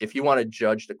if you want to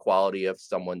judge the quality of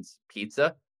someone's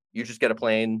pizza, you just get a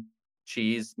plain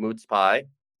cheese moots pie.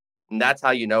 And that's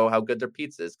how you know how good their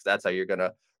pizza is. Because that's how you're going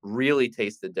to really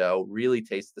taste the dough, really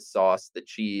taste the sauce, the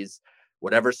cheese,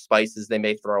 whatever spices they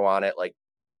may throw on it. Like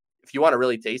if you want to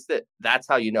really taste it, that's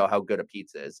how you know how good a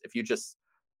pizza is. If you just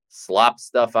slop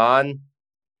stuff on,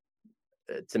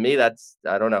 to me, I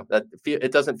don't know.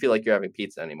 It doesn't feel like you're having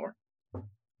pizza anymore.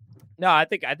 No, I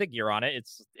think you're on it.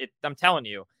 I'm telling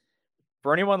you,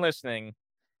 for anyone listening,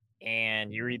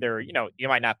 and you're either, you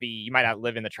might not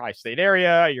live in the tri-state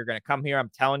area. You're going to come here.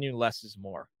 I'm telling you, less is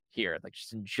more here. Like,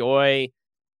 just enjoy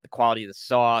the quality of the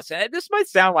sauce. And this might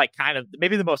sound like kind of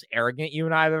maybe the most arrogant you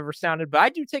and I have ever sounded, but I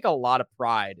do take a lot of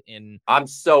pride in. I'm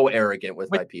so arrogant with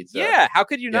my pizza. Yeah. How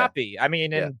could you not be? I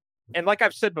mean, and like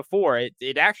I've said before,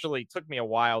 it actually took me a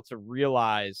while to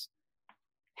realize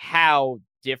how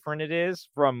different it is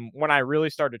from when I really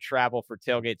started to travel for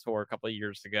Tailgate Tour a couple of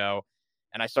years ago.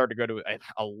 And I started to go to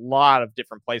a lot of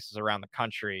different places around the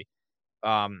country.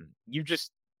 You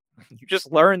just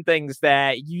learn things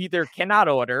that you either cannot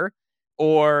order,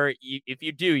 or if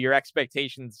you do, your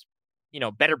expectations,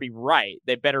 better be right.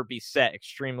 They better be set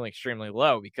extremely, extremely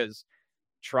low, because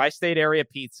tri-state area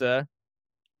pizza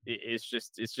is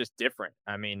it's just different.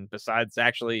 I mean, besides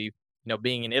actually,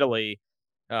 being in Italy,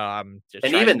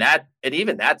 even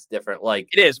that's different. Like,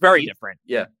 it is very different.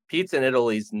 Yeah. Pizza in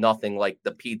Italy is nothing like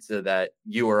the pizza that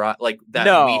you are we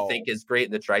think is great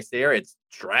in the tri-state area. It's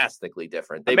drastically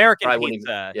different. American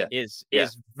pizza is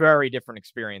very different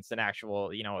experience than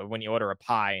actual, when you order a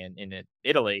pie in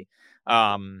Italy.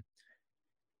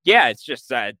 It's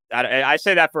just I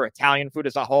say that for Italian food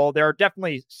as a whole. There are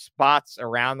definitely spots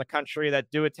around the country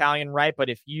that do Italian right, but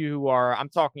if I'm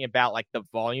talking about like the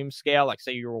volume scale, like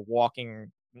say you were walking,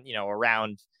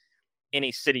 around any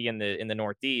city in the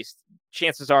Northeast,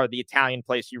 chances are the Italian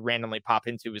place you randomly pop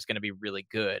into is going to be really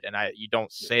good. And you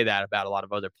don't say that about a lot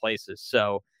of other places.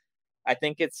 So I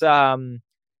think it's,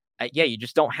 you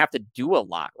just don't have to do a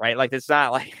lot, right? Like, it's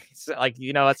not like,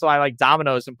 that's why like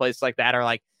Domino's and places like that are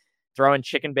like throwing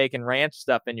chicken bacon ranch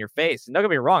stuff in your face. And don't get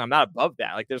me wrong, I'm not above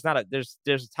that. Like, there's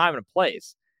a time and a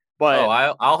place, but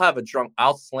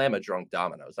I'll slam a drunk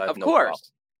Domino's. Of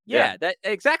course. Yeah, that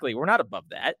exactly. We're not above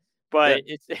that, but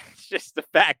it's just the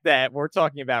fact that we're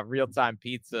talking about real-time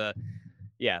pizza.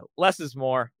 Yeah, less is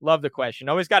more. Love the question.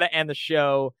 Always got to end the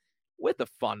show with a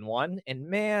fun one. And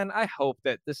man, I hope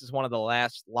that this is one of the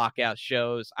last lockout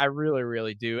shows. I really,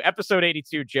 really do. Episode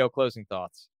 82, Joe, closing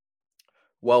thoughts.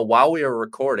 Well, while we were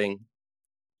recording,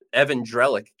 Evan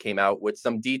Drellick came out with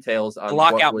some details on the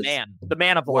lockout the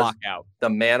man of the lockout. The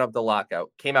man of the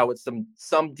lockout came out with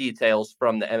some details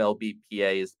from the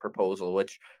MLBPA's proposal,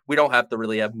 which we don't have to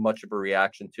really have much of a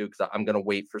reaction to, because I'm going to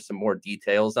wait for some more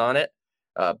details on it.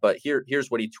 But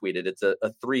here's what he tweeted. It's a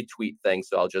 3-tweet thing,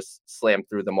 so I'll just slam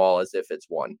through them all as if it's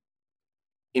one.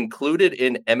 Included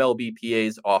in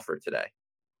MLBPA's offer today,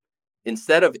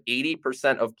 instead of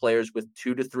 80% of players with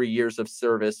 2 to 3 years of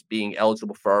service being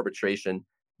eligible for arbitration,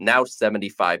 now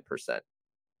 75%.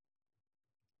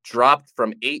 Dropped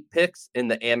from 8 picks in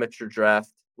the amateur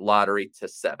draft lottery to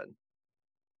 7.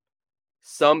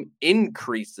 Some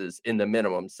increases in the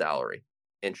minimum salary.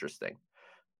 Interesting.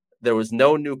 There was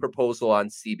no new proposal on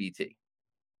CBT.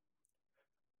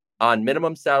 On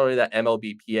minimum salary that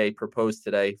MLBPA proposed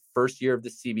today, first year of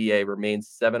the CBA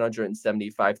remains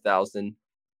 $775,000.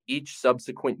 Each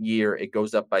subsequent year, it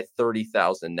goes up by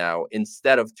 $30,000 now,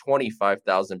 instead of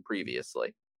 $25,000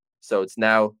 previously. So it's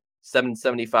now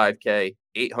 $775K,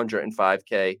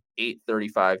 $805K,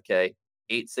 $835K,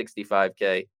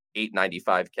 $865K,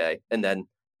 $895K, and then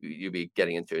you'll be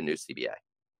getting into a new CBA.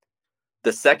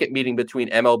 The second meeting between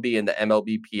MLB and the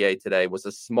MLBPA today was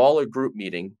a smaller group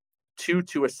meeting, 2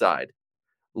 aside.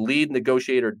 Lead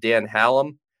negotiator Dan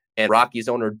Hallam and Rockies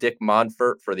owner Dick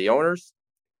Monfort for the owners.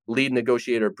 Lead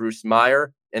negotiator Bruce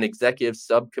Meyer and executive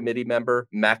subcommittee member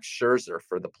Max Scherzer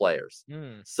for the players.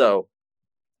 So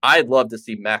I'd love to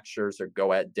see Max Scherzer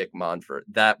go at Dick Monfort.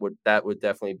 That would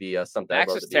definitely be something.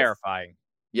 Max is terrifying.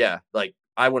 Yeah, like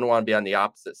I wouldn't want to be on the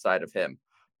opposite side of him.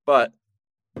 But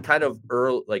kind of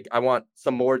early, like I want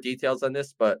some more details on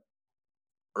this, but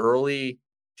early,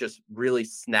 just really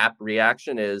snap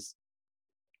reaction is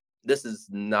this is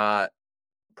not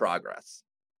progress.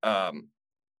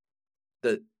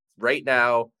 Right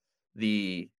now,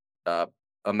 the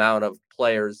amount of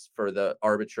players for the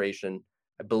arbitration,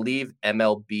 I believe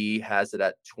MLB has it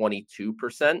at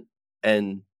 22%,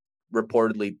 and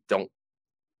reportedly don't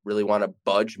really want to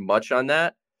budge much on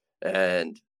that.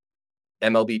 And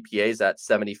MLBPA is at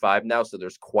 75 now, so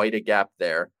there's quite a gap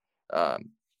there.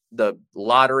 The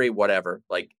lottery, whatever,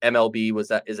 like MLB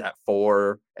is at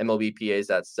 4, MLBPA is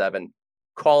at 7.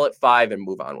 Call it 5 and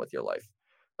move on with your life.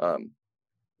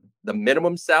 The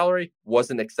minimum salary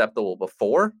wasn't acceptable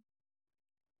before.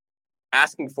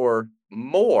 Asking for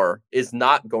more is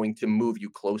not going to move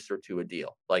you closer to a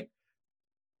deal. Like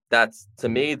that's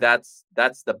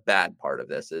the bad part of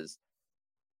this is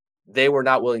they were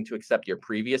not willing to accept your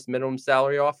previous minimum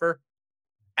salary offer.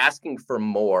 Asking for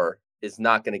more is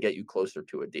not going to get you closer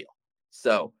to a deal.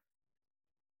 So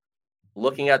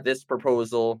looking at this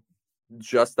proposal,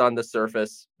 just on the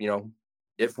surface,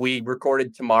 if we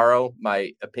recorded tomorrow,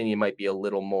 my opinion might be a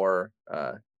little more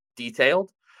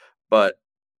detailed, but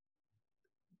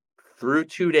through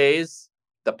 2 days,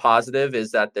 the positive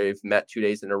is that they've met 2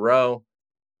 days in a row,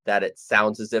 that it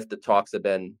sounds as if the talks have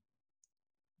been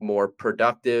more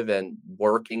productive and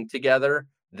working together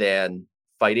than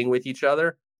fighting with each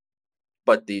other.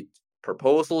 But the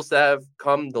proposals that have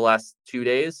come the last 2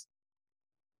 days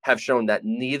have shown that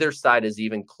neither side is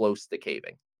even close to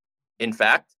caving. In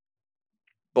fact,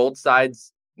 both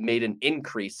sides made an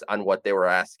increase on what they were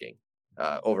asking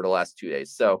over the last 2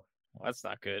 days. So that's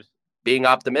not good. Being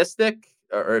optimistic,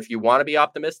 or if you want to be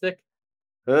optimistic,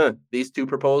 these two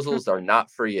proposals are not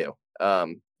for you,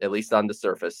 at least on the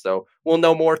surface. So we'll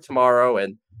know more tomorrow,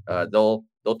 and they'll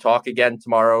talk again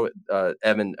tomorrow.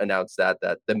 Evan announced that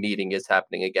the meeting is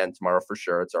happening again tomorrow for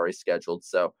sure. It's already scheduled.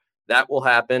 So that will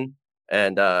happen.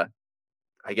 And I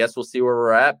guess we'll see where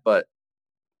we're at. But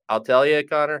I'll tell you,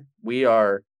 Connor, we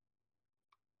are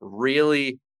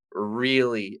really,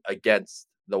 really against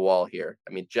the wall here.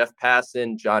 I mean, Jeff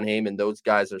Passan, John Heyman, those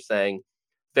guys are saying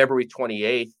February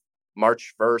 28th,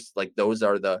 March 1st, like those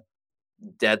are the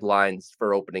deadlines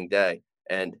for opening day.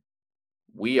 And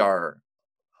we are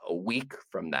a week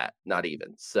from that, not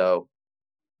even. So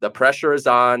the pressure is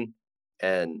on,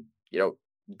 and,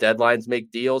 deadlines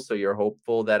make deals. So you're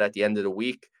hopeful that at the end of the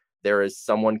week, there is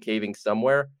someone caving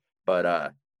somewhere.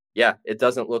 But yeah, it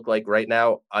doesn't look like right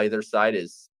now either side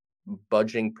is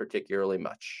budging particularly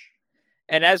much.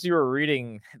 And as you were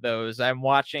reading those, I'm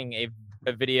watching a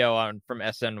video from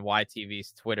SNY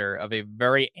TV's Twitter of a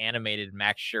very animated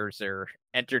Max Scherzer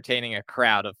entertaining a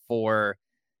crowd of four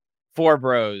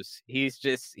bros. He's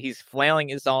flailing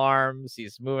his arms.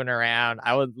 He's moving around.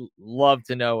 I would love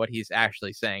to know what he's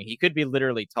actually saying. He could be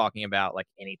literally talking about like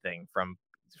anything from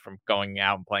going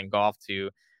out and playing golf to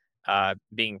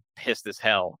being pissed as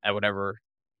hell at whatever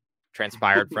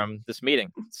transpired from this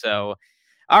meeting. So,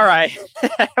 all right.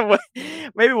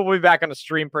 Maybe we'll be back on the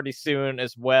stream pretty soon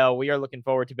as well. We are looking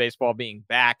forward to baseball being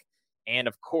back. And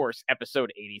of course,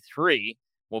 episode 83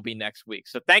 will be next week.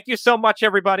 So thank you so much,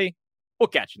 everybody. We'll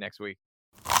catch you next week.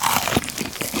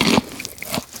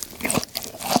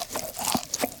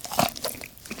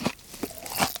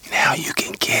 Now you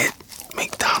can get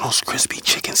McDonald's crispy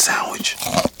chicken sandwich,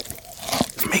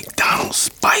 McDonald's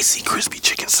spicy crispy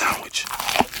chicken sandwich,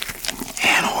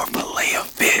 and or fillet of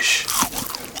fish.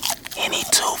 Any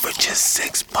two for just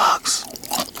 $6.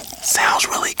 Sounds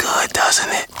really good, doesn't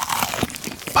it?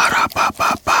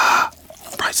 Ba-da-ba-ba-ba.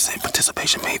 Prices and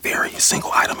participation may vary. A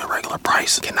single item at regular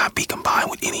price cannot be combined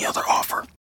with any other offer.